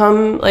I've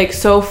come like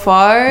so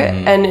far,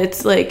 and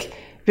it's like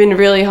been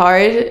really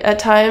hard at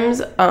times,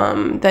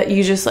 that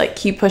you just like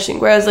keep pushing.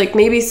 Whereas like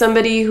maybe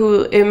somebody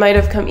who it might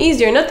have come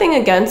easier, nothing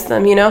against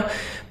them, you know,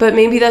 but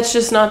maybe that's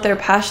just not their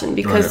passion,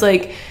 because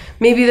like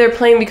maybe they're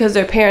playing because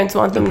their parents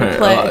want them to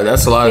play.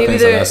 That's a lot of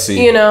things that I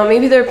see. You know,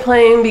 maybe they're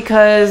playing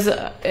because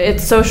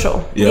it's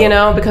social, you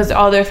know, because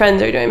all their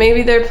friends are doing.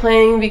 Maybe they're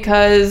playing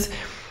because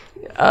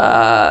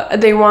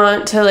they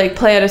want to like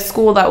play at a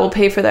school that will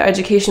pay for their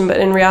education, but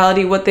in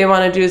reality what they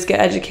want to do is get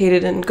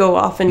educated and go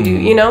off and do,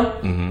 you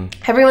know,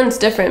 everyone's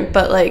different,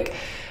 but like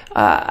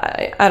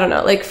I don't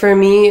know, like for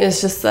me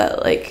it's just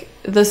that like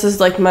this is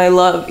like my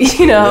love,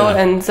 you know,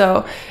 and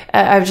so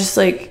I've just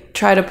like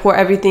try to pour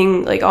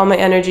everything, like all my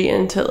energy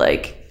into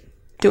like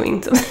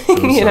doing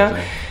something, you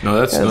know.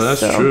 That's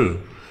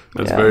true.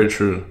 That's very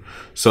true.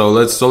 So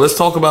let's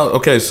talk about,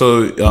 okay,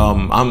 so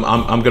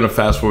I'm gonna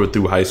fast forward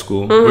through high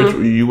school.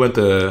 You went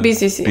to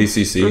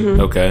BCC.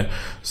 Okay,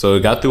 so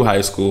you got through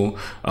high school.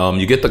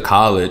 You get to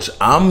college.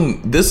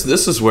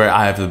 This is where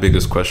I have the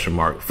biggest question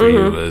mark for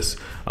you is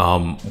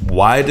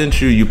why didn't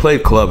you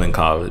played club in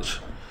college,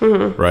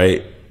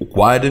 right?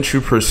 Why didn't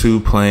you pursue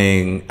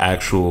playing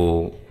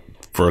actual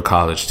for a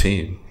college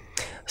team?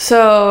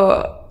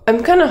 So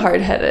I'm kind of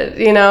hard-headed,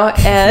 you know,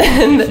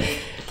 and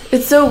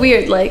it's so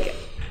weird, like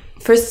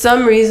for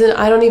some reason,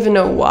 I don't even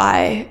know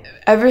why.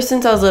 Ever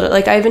since I was little,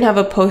 like I even have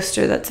a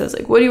poster that says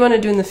like, what do you want to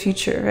do in the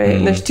future, right?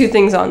 And there's 2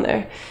 things on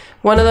there.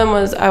 One of them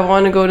was I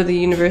want to go to the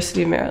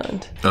University of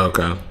Maryland.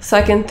 Okay.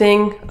 Second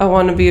thing, I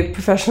want to be a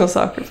professional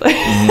soccer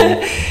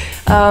player.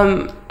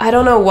 I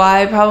don't know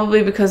why.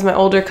 Probably because my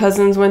older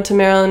cousins went to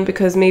Maryland,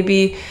 because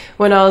maybe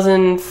when I was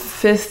in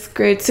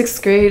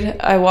 6th grade,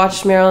 I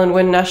watched Maryland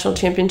win national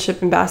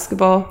championship in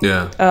basketball.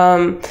 Yeah.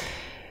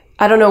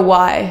 I don't know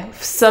why.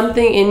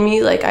 Something in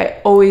me, like I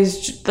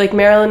always, like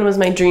Maryland was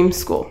my dream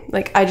school.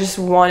 Like I just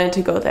wanted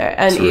to go there.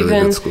 And it's a really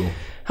good school.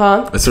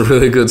 Huh? It's a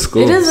really good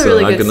school. It is a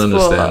really good school. I can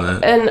understand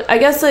that. And I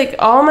guess like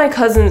all my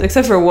cousins,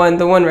 except for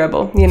the one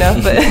rebel, you know,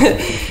 but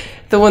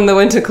the one that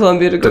went to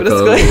Columbia to go to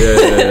school.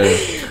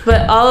 Yeah.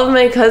 But all of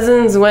my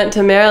cousins went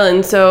to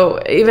Maryland.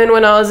 So even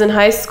when I was in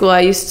high school,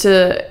 I used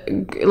to,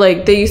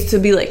 like, they used to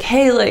be like,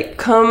 hey, like,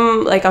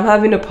 come, like, I'm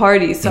having a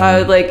party. So I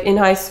would, like, in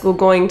high school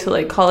going to,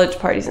 like, college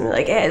parties and be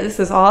like, hey, this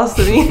is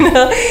awesome, you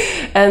know?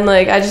 And,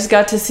 like, I just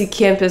got to see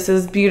campus. It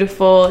was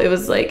beautiful. It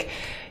was, like,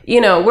 you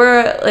know,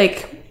 we're,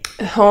 like,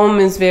 home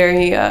is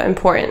very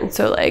important.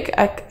 So, like,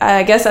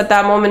 I guess at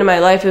that moment in my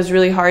life, it was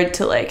really hard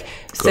to, like,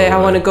 say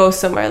I want to go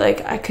somewhere.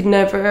 Like, I could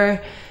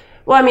never...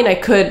 Well, I mean, I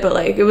could, but,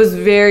 like, it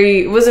wasn't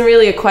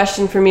really a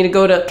question for me to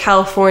go to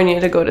California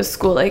to go to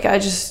school. Like, I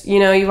just, you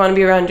know, you want to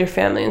be around your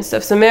family and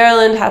stuff. So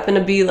Maryland happened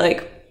to be,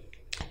 like,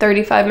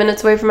 35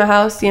 minutes away from my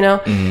house, you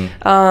know?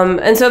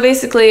 And so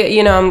basically,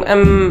 you know,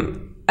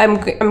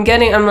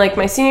 I'm like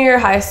my senior year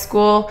of high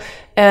school,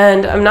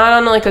 and I'm not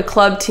on like a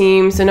club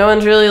team, so no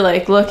one's really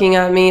like looking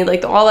at me.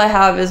 Like all I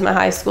have is my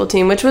high school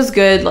team, which was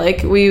good.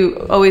 Like we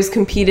always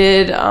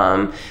competed.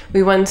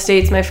 We won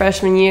states my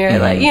freshman year.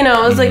 Like, you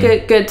know, it was like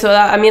a good, so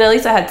that, I mean, at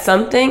least I had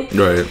something.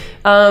 Right.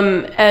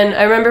 And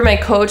I remember my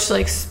coach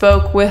like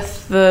spoke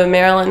with the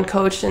Maryland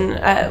coach, and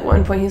at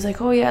one point he's like,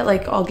 oh yeah,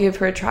 like I'll give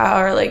her a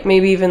trial, or like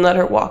maybe even let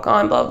her walk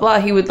on, blah blah.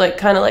 He would like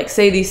kind of like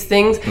say these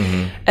things,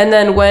 and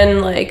then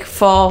when like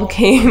fall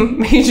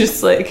came, he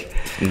just like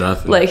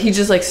nothing. Like he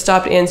just like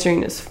stopped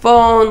answering his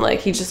phone,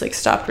 like he just like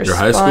stopped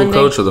responding. Your high school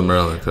coach or the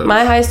Maryland coach?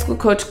 My high school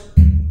coach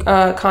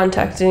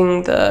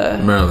contacting the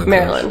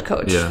Maryland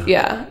coach.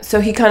 Yeah. So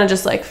he kind of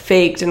just like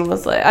faked and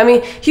was like, I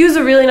mean, he was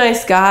a really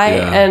nice guy,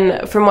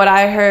 and from what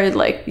I heard,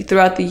 like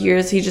throughout the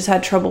years, he just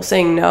had trouble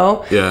saying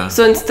no. Yeah.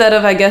 So instead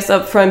of, I guess,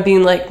 up front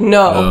being like,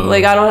 no,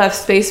 like I don't have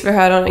space for her,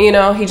 I don't, you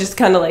know, he just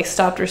kind of like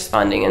stopped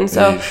responding. And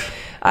so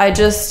I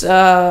just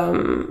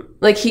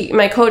like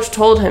my coach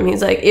told him,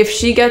 he's like, if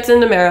she gets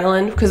into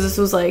Maryland, because this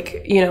was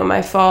like, you know,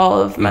 my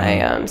fall of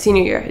my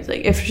senior year, he's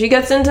like, if she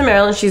gets into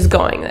Maryland, she's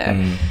going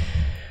there.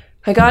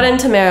 I got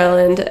into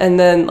Maryland, and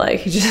then like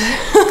he just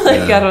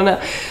like I don't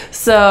know.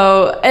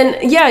 So,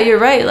 and yeah, you're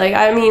right. Like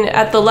I mean,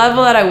 at the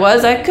level that I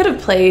was, I could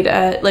have played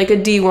at like a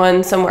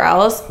D1 somewhere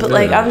else, but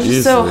like I was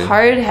just so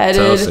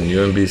hard-headed. Towson,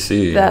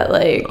 UMBC, that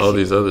like all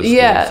these other schools.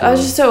 Yeah, I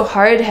was just so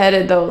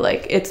hard-headed though.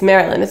 Like it's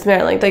Maryland.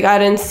 Like I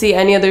didn't see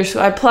any other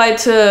school. I applied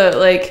to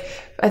like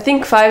I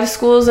think 5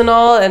 schools in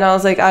all, and I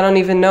was like, I don't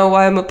even know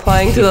why I'm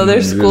applying to the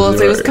other schools.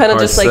 It was kind of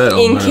just like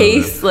in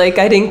case like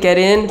I didn't get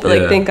in, but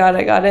like thank God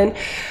I got in.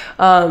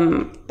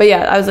 But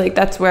yeah, I was like,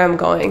 that's where I'm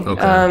going.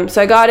 Okay.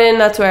 So I got in,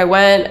 that's where I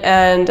went.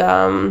 And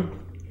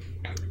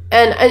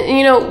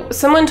you know,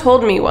 someone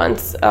told me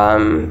once, I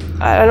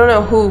don't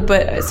know who,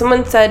 but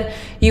someone said,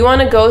 you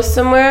want to go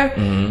somewhere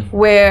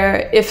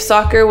where if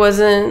soccer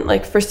wasn't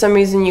like, for some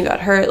reason you got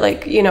hurt,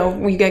 like, you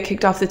know, you get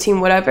kicked off the team,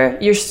 whatever,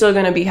 you're still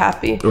going to be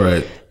happy.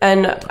 Right.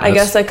 And I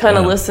guess I kind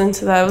of listened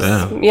to that.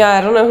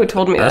 I don't know who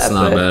told me that. That's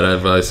not bad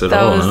advice at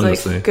all, honestly. That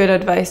was like good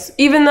advice.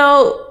 Even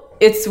though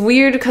it's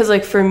weird because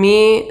like for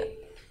me,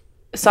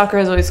 soccer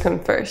has always come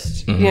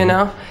first, you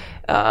know,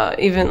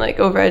 even like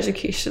over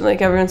education.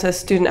 Like everyone says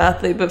student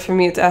athlete, but for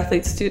me it's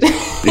athlete student.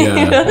 You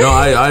know? No,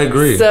 I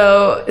agree.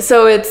 So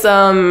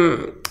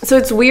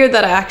it's weird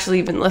that I actually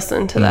even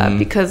listened to that,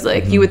 because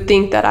like you would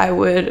think that I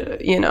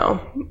would, you know,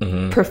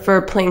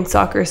 prefer playing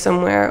soccer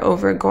somewhere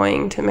over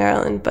going to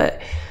Maryland,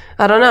 but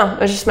I don't know.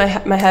 It was just my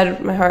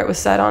heart was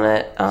set on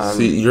it.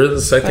 See, you're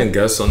the second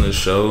guest on this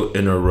show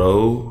in a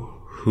row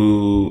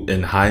who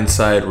in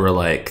hindsight were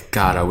like,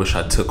 God, I wish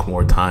I took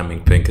more time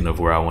in thinking of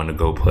where I want to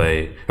go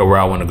play or where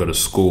I want to go to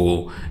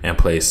school and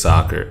play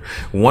soccer.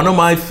 One of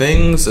my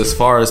things as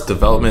far as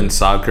development in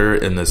soccer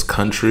in this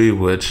country,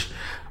 which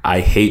I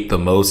hate the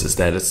most, is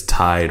that it's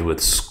tied with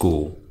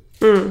school.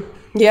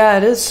 Yeah,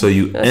 it is. So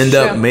you end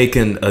up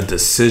making a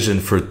decision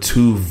for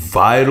two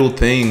vital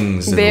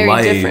things in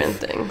life. Very different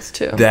things,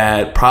 too.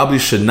 That probably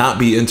should not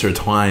be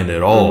intertwined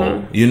at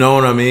all. You know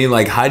what I mean?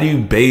 Like, how do you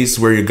base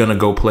where you're going to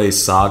go play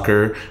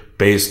soccer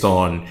based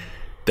on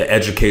the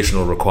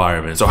educational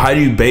requirements? Or how do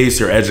you base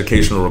your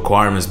educational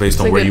requirements based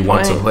on where you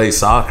want to play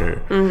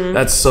soccer?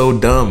 That's so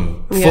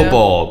dumb.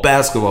 Football,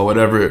 basketball,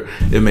 whatever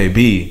it may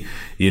be.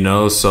 You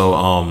know,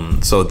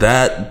 so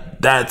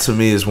that to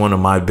me is one of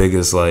my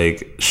biggest,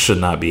 like, should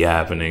not be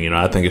happening. You know,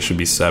 I think it should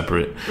be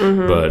separate,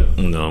 but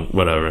you know,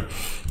 whatever.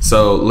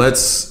 So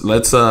let's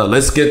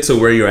get to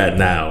where you're at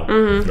now,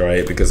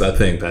 right? Because I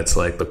think that's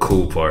like the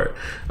cool part.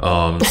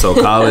 So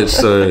college,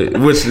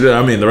 which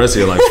I mean, the rest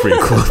of your life's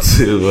pretty cool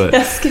too.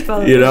 But skip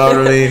all you know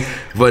what I mean.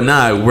 But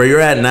where you're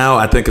at now,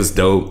 I think is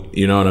dope.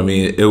 You know what I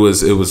mean. It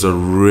was a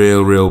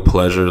real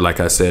pleasure. Like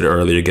I said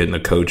earlier, getting to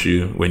coach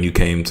you when you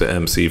came to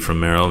MC from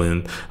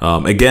Maryland.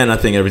 Again, I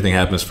think everything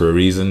happens for a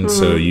reason.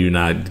 So you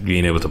not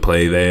being able to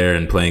play there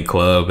and playing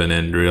club, and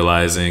then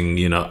realizing,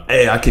 you know,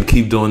 hey, I could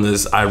keep doing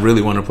this. I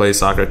really want to play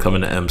soccer.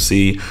 Coming to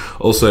MC,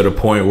 also at a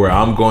point where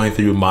I'm going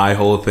through my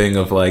whole thing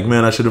of like,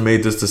 man, I should have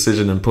made this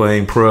decision in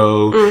playing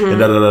pro and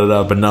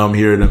but now I'm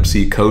here at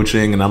MC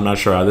coaching and I'm not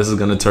sure how this is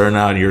going to turn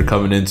out. And you're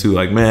coming into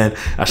like, man,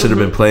 I should have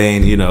been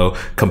playing, you know,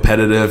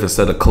 competitive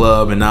instead of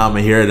club, and now I'm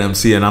here at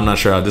MC and I'm not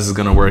sure how this is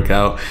going to work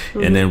out.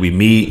 And then we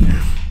meet,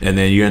 and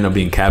then you end up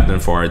being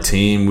captain for our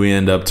team. We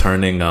end up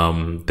turning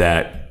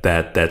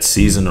that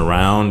season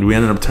around. We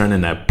ended up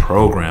turning that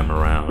program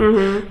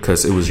around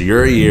because it was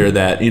your year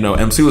that, you know,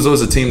 MC was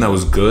always a team that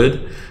was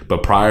good,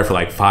 but prior for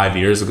like 6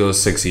 years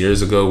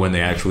ago, when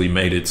they actually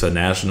made it to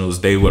nationals,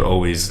 they would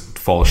always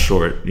fall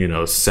short, you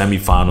know,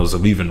 semifinals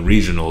of even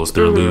regionals,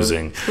 they're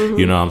losing.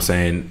 You know what I'm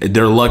saying?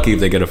 They're lucky if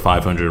they get a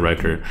 500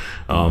 record.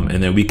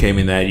 And then we came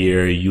in that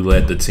year, you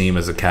led the team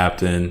as a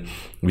captain.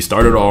 We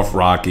started off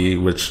rocky,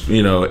 which,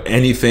 you know,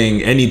 any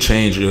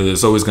change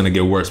is always going to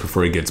get worse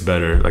before it gets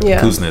better, like the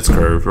Kuznets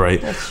curve,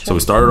 right? So we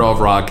started off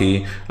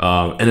rocky,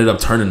 ended up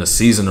turning the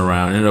season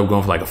around, ended up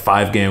going for like a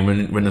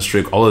 5-game winning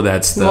streak, all of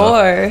that stuff.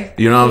 More.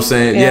 You know what I'm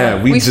saying?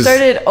 Yeah. We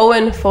started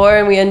 0-4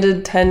 and we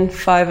ended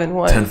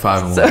 10-5-1.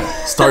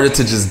 10-5-1. Started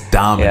to just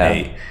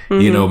dominate.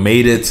 You know,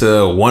 made it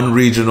to one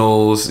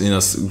regionals, you know,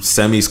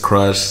 semis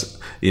crushed.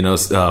 You know,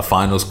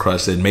 finals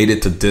crushed it, made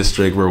it to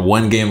district. We're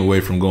one game away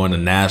from going to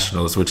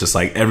nationals, which is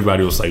like,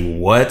 everybody was like,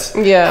 what?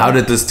 Yeah. How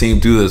did this team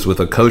do this with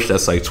a coach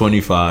that's like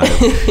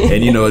 25?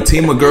 And, you know, a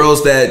team of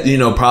girls that, you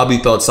know, probably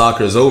thought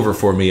soccer is over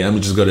for me. I'm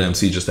just go to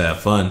MC just to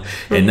have fun.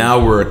 And now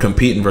we're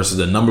competing versus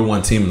the number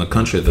one team in the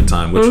country at the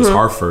time, which was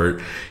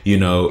Hartford, you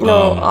know.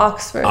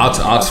 Oxford.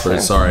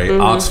 Oxford, sorry.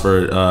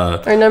 Oxford.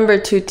 Our number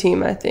 2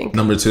 team, I think.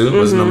 Number 2?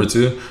 Was it number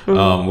 2?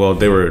 Well,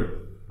 they were...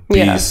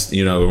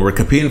 You know, we're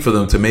competing for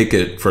them to make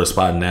it for a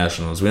spot in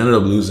nationals. We ended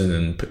up losing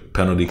in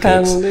penalty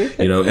kicks.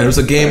 You know, and it was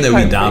a game that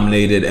we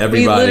dominated.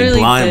 Everybody,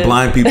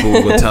 blind people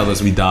would tell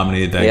us we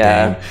dominated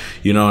that game.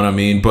 You know what I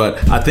mean?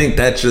 But I think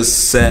that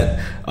just set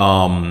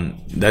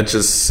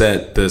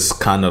this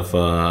kind of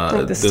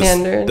like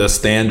the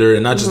standard,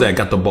 and not just that,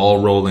 got the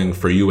ball rolling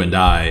for you and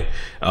I,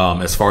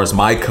 as far as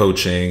my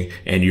coaching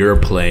and your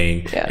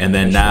playing. And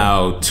then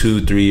now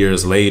 2-3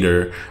 years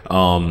later,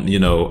 you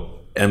know,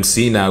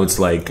 MC now, it's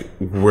like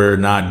we're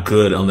not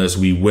good unless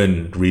we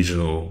win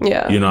regional.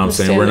 You know what I'm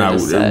saying? We're not.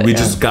 We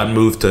just got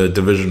moved to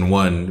Division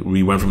 1.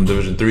 We went from a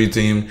Division 3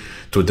 team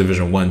to a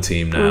Division 1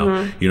 team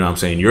now. You know what I'm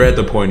saying? You're at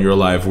the point in your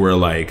life where,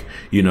 like,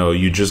 you know,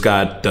 you just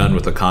got done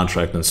with a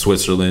contract in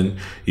Switzerland.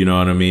 You know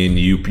what I mean?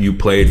 You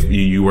played.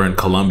 You were in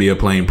Colombia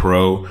playing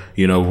pro.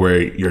 You know,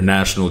 where your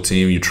national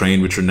team. You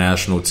trained with your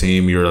national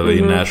team. You're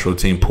a national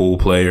team pool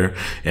player.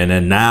 And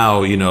then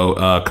now, you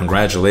know,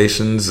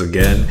 congratulations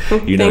again.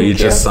 You know, you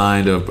just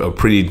signed a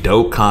pretty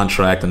dope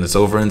contract, and it's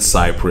over in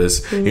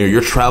Cyprus. You know,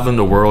 you're traveling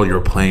the world, you're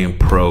playing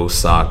pro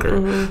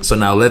soccer. So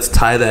now let's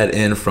tie that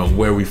in from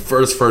where we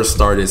first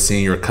started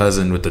seeing your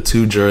cousin with the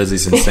 2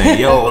 jerseys and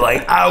saying, yo,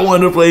 like, I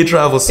want to play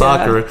travel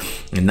soccer.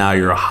 And now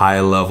you're a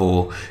high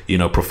level, you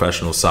know,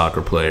 professional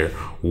soccer player.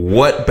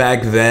 What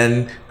back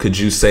then could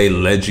you say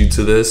led you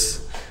to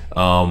this?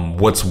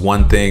 What's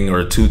one thing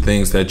or 2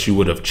 things that you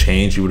would have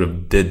changed, you would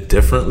have did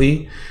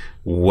differently?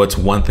 What's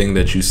one thing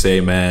that you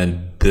say,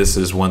 man, this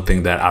is one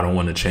thing that I don't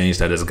want to change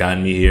that has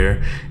gotten me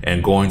here?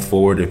 And going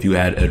forward, if you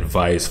had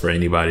advice for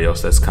anybody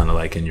else that's kind of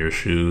like in your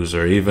shoes,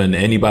 or even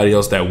anybody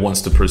else that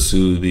wants to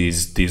pursue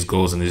these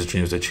goals and these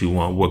dreams that you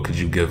want, what could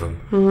you give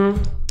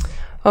them?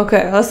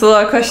 Okay, that's a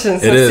lot of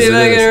questions.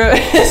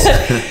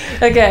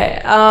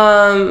 Okay,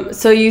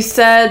 so you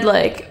said,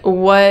 like,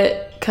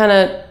 what kind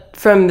of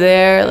from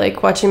there,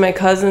 like watching my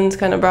cousins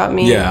kind of brought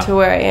me to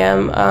where I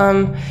am.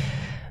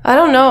 I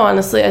don't know,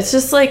 honestly. It's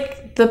just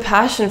like the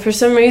passion. For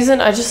some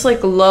reason, I just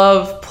like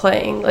love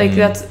playing. Like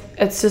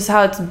it's just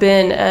how it's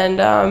been.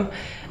 And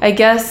I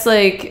guess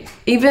like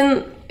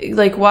even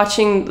like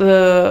watching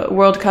the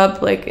World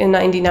Cup like in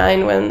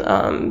 '99 when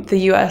the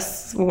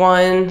US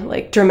won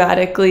like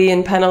dramatically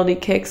in penalty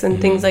kicks and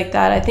things like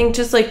that. I think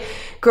just like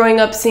growing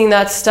up seeing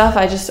that stuff,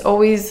 I just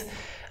always,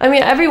 I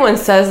mean, everyone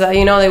says that,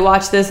 you know, they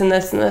watch this and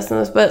this and this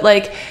and this, but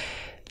like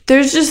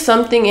there's just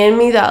something in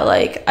me that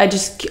like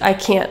I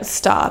can't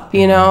stop,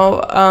 you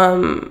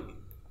know.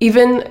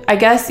 Even I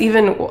guess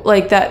even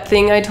like that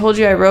thing I told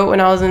you I wrote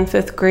when I was in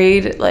 5th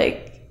grade,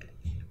 like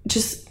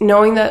just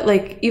knowing that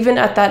like even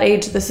at that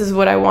age this is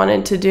what I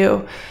wanted to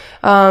do.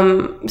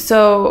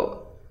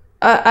 So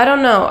I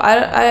don't know,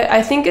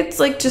 I think it's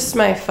like just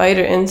my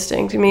fighter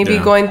instinct, maybe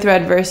going through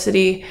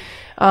adversity,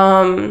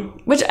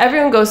 which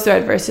everyone goes through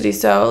adversity,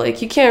 so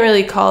like you can't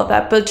really call it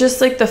that, but just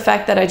like the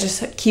fact that I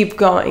just keep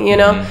going, you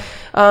know.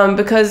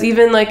 Because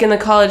even like in the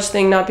college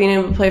thing, not being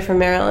able to play for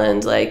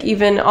Maryland, like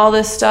even all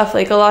this stuff,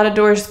 like a lot of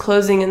doors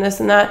closing and this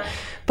and that,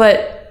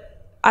 but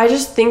I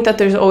just think that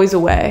there's always a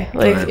way,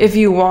 like if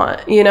you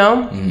want, you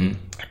know.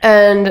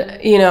 And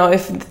you know,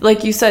 if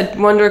like you said,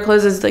 one door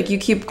closes, like you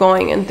keep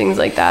going and things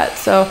like that.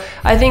 So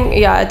I think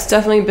it's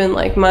definitely been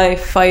like my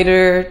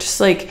fighter, just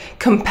like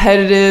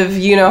competitive,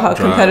 you know how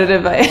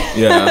competitive I am.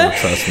 Yeah,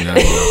 trust me,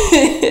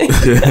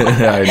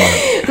 I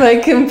know.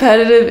 Like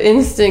competitive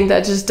instinct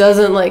that just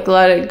doesn't like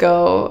let it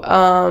go.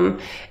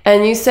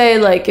 And you say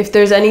like if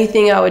there's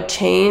anything I would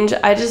change,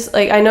 I just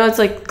like, I know it's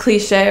like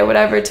cliche or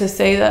whatever to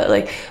say that,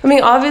 like I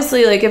mean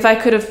obviously like if I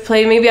could have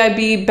played, maybe I'd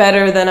be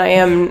better than I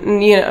am,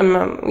 you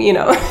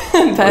know,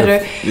 better,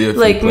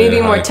 like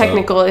maybe more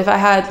technical. If I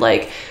had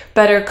like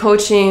better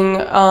coaching,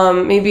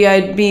 maybe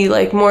I'd be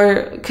like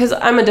more, because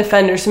I'm a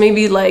defender, so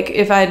maybe like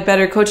if I had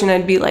better coaching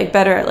I'd be like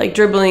better at like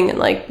dribbling and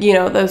like, you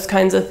know, those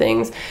kinds of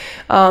things,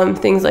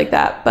 things like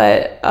that.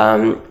 But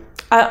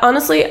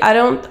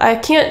I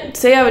can't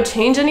say I would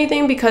change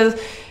anything, because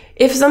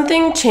if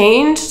something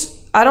changed,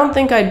 I don't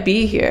think I'd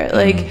be here.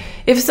 Like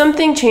if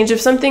something changed,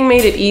 if something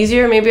made it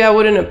easier, maybe I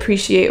wouldn't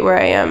appreciate where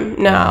I am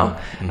now.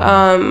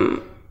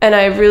 And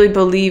I really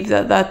believe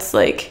that that's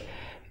like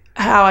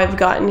how I've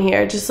gotten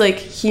here, just like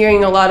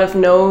hearing a lot of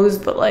no's,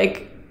 but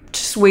like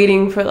just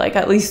waiting for like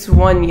at least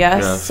one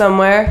yes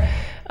somewhere.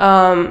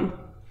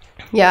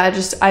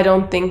 I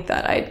don't think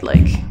that I'd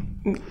like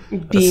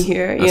be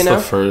here, you know.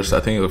 I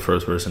think the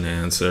first person to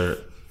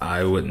answer,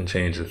 I wouldn't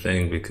change a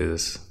thing,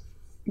 because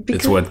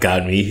it's what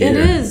got me here. It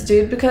is,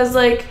 dude, because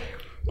like,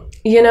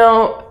 you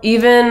know,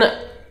 even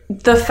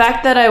the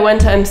fact that I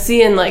went to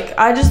MC and like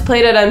I just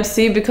played at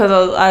MC because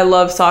I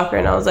love soccer,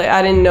 and I was like,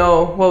 I didn't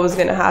know what was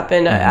gonna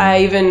happen.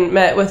 I even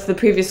met with the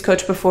previous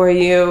coach before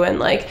you, and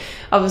like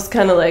I was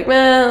kind of like,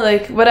 man,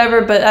 like whatever,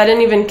 but I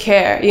didn't even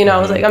care, you know. I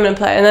was like, I'm gonna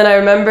play. And then I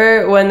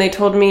remember when they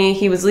told me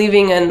he was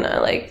leaving, and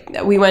like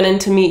we went in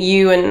to meet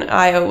you, and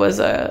Io was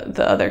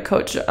the other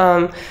coach.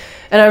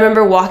 And I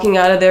remember walking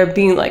out of there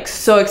being like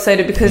so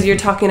excited, because you're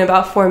talking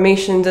about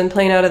formations and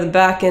playing out of the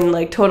back and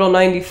like total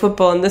 90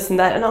 football and this and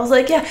that. And I was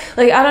like, yeah,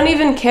 like I don't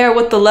even care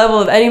what the level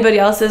of anybody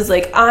else is.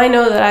 Like I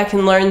know that I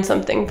can learn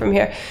something from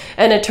here.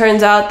 And it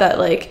turns out that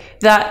like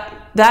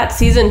that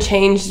season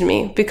changed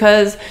me,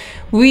 because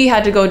we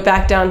had to go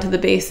back down to the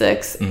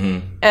basics.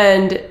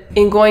 And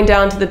in going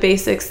down to the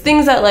basics,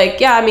 things that like,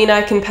 yeah, I mean,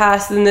 I can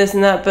pass and this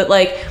and that, but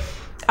like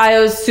I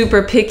was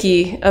super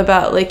picky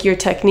about like your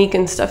technique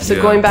and stuff.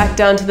 So going back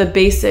down to the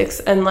basics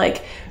and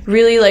like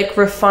really like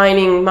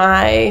refining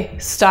my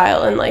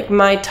style and like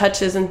my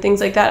touches and things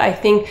like that. I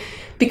think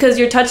because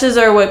your touches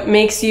are what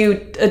makes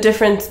you a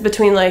difference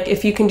between like,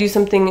 if you can do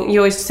something, you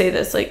always say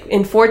this, like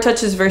in 4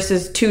 touches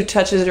versus 2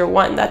 touches or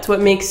 1, that's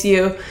what makes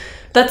you,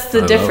 that's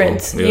the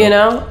difference, you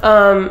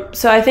know?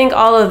 So I think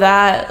all of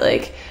that,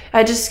 like,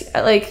 I just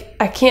like,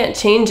 I can't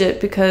change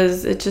it,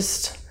 because it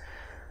just,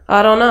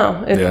 I don't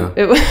know. It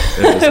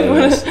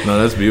is. No,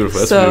 that's beautiful.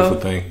 That's a beautiful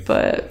thing.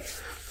 But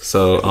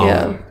so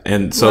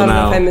and so I don't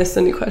now, know if I missed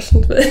any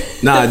questions, but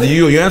nah,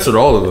 you answered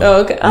all of them.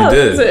 Oh, okay. You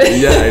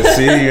did. Yeah,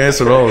 see, you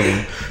answered all of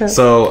them.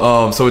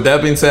 So with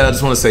that being said, I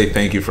just want to say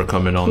thank you for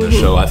coming on the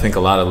show. I think a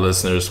lot of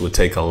listeners would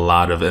take a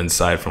lot of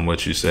insight from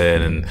what you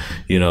said, and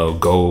you know,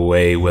 go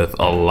away with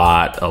a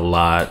lot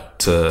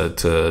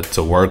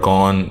to work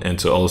on, and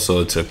to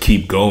also to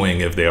keep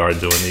going if they are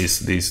doing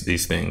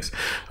these things.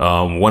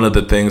 One of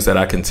the things that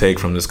I can take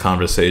from this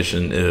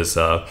conversation is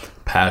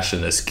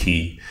passion is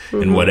key.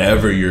 In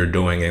whatever you're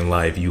doing in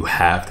life, you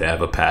have to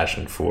have a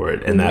passion for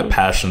it, and that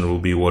passion will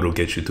be what will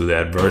get you through the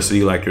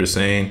adversity, like you're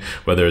saying,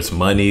 whether it's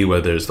money,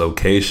 whether it's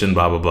location,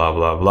 blah blah blah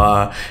blah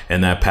blah.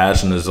 And that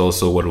passion is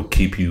also what will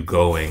keep you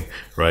going,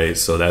 right?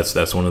 So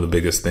that's one of the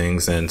biggest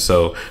things. And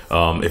so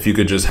if you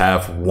could just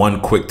have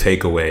one quick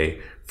takeaway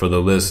for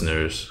the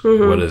listeners,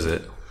 what is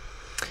it?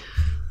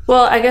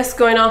 Well, I guess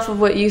going off of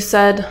what you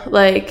said,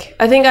 like,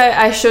 I think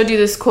I showed you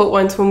this quote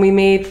once when we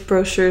made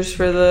brochures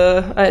for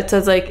it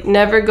says like,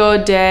 never go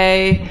a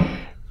day,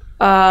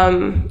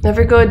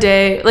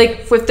 like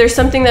if there's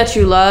something that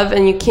you love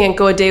and you can't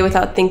go a day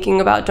without thinking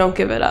about, don't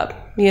give it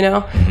up. you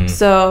know?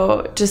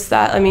 So just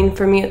that, I mean,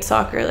 for me, it's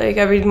soccer. Like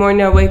every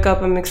morning I wake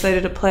up, I'm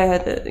excited to play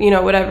at the, you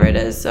know, whatever it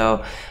is.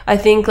 So I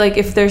think like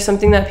if there's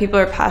something that people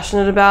are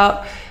passionate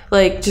about,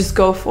 like just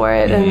go for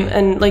it.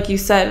 And like you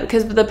said,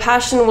 because the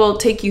passion will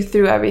take you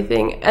through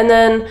everything. And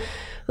then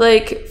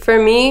like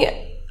for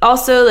me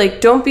also,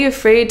 like don't be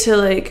afraid to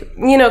like,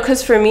 you know,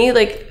 because for me,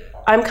 like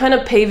I'm kind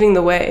of paving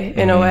the way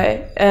in a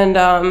way.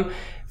 And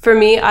for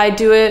me, I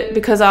do it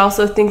because I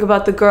also think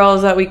about the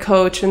girls that we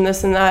coach and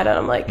this and that. And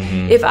I'm like,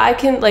 if I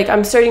can, like,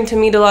 I'm starting to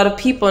meet a lot of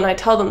people and I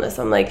tell them this.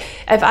 I'm like,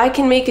 if I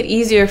can make it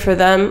easier for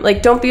them,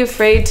 like, don't be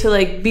afraid to,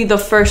 like, be the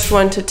first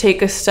one to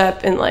take a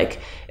step in, like,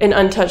 an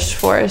untouched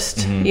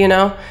forest, you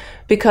know?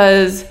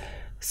 Because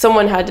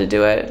someone had to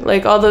do it.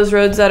 Like, all those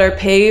roads that are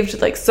paved,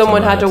 like,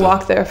 someone had to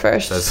walk there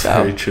first. That's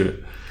very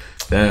true.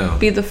 Damn.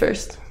 Be the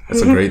first.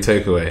 That's a great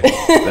takeaway.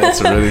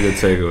 That's a really good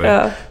takeaway.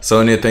 Yeah.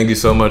 Sonia, thank you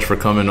so much for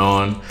coming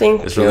on.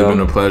 It's really been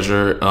a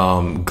pleasure.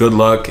 Good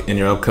luck in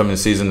your upcoming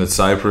season at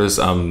Cyprus.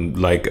 I'm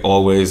like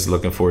always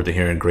looking forward to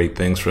hearing great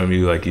things from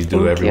you, like you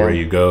do everywhere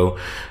you go.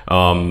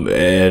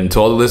 And to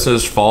all the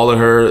listeners, follow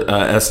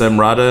her SM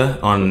Rada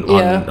on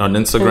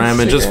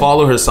Instagram, and just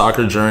follow her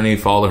soccer journey.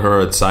 Follow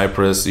her at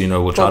Cyprus. You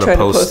know, we'll try to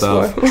post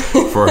stuff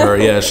for her.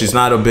 Yeah, she's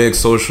not a big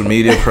social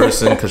media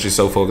person because she's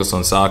so focused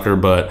on soccer,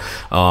 but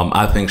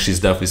I think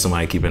she's definitely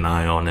somebody to keep an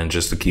eye on and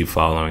just to keep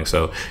following.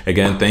 So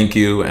again, thank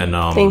you, and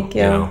thank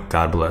you. You know,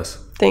 God bless.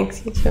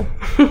 Thanks, you too.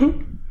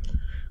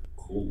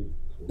 Cool.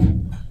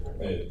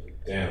 Hey,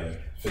 damn,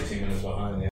 15 minutes behind.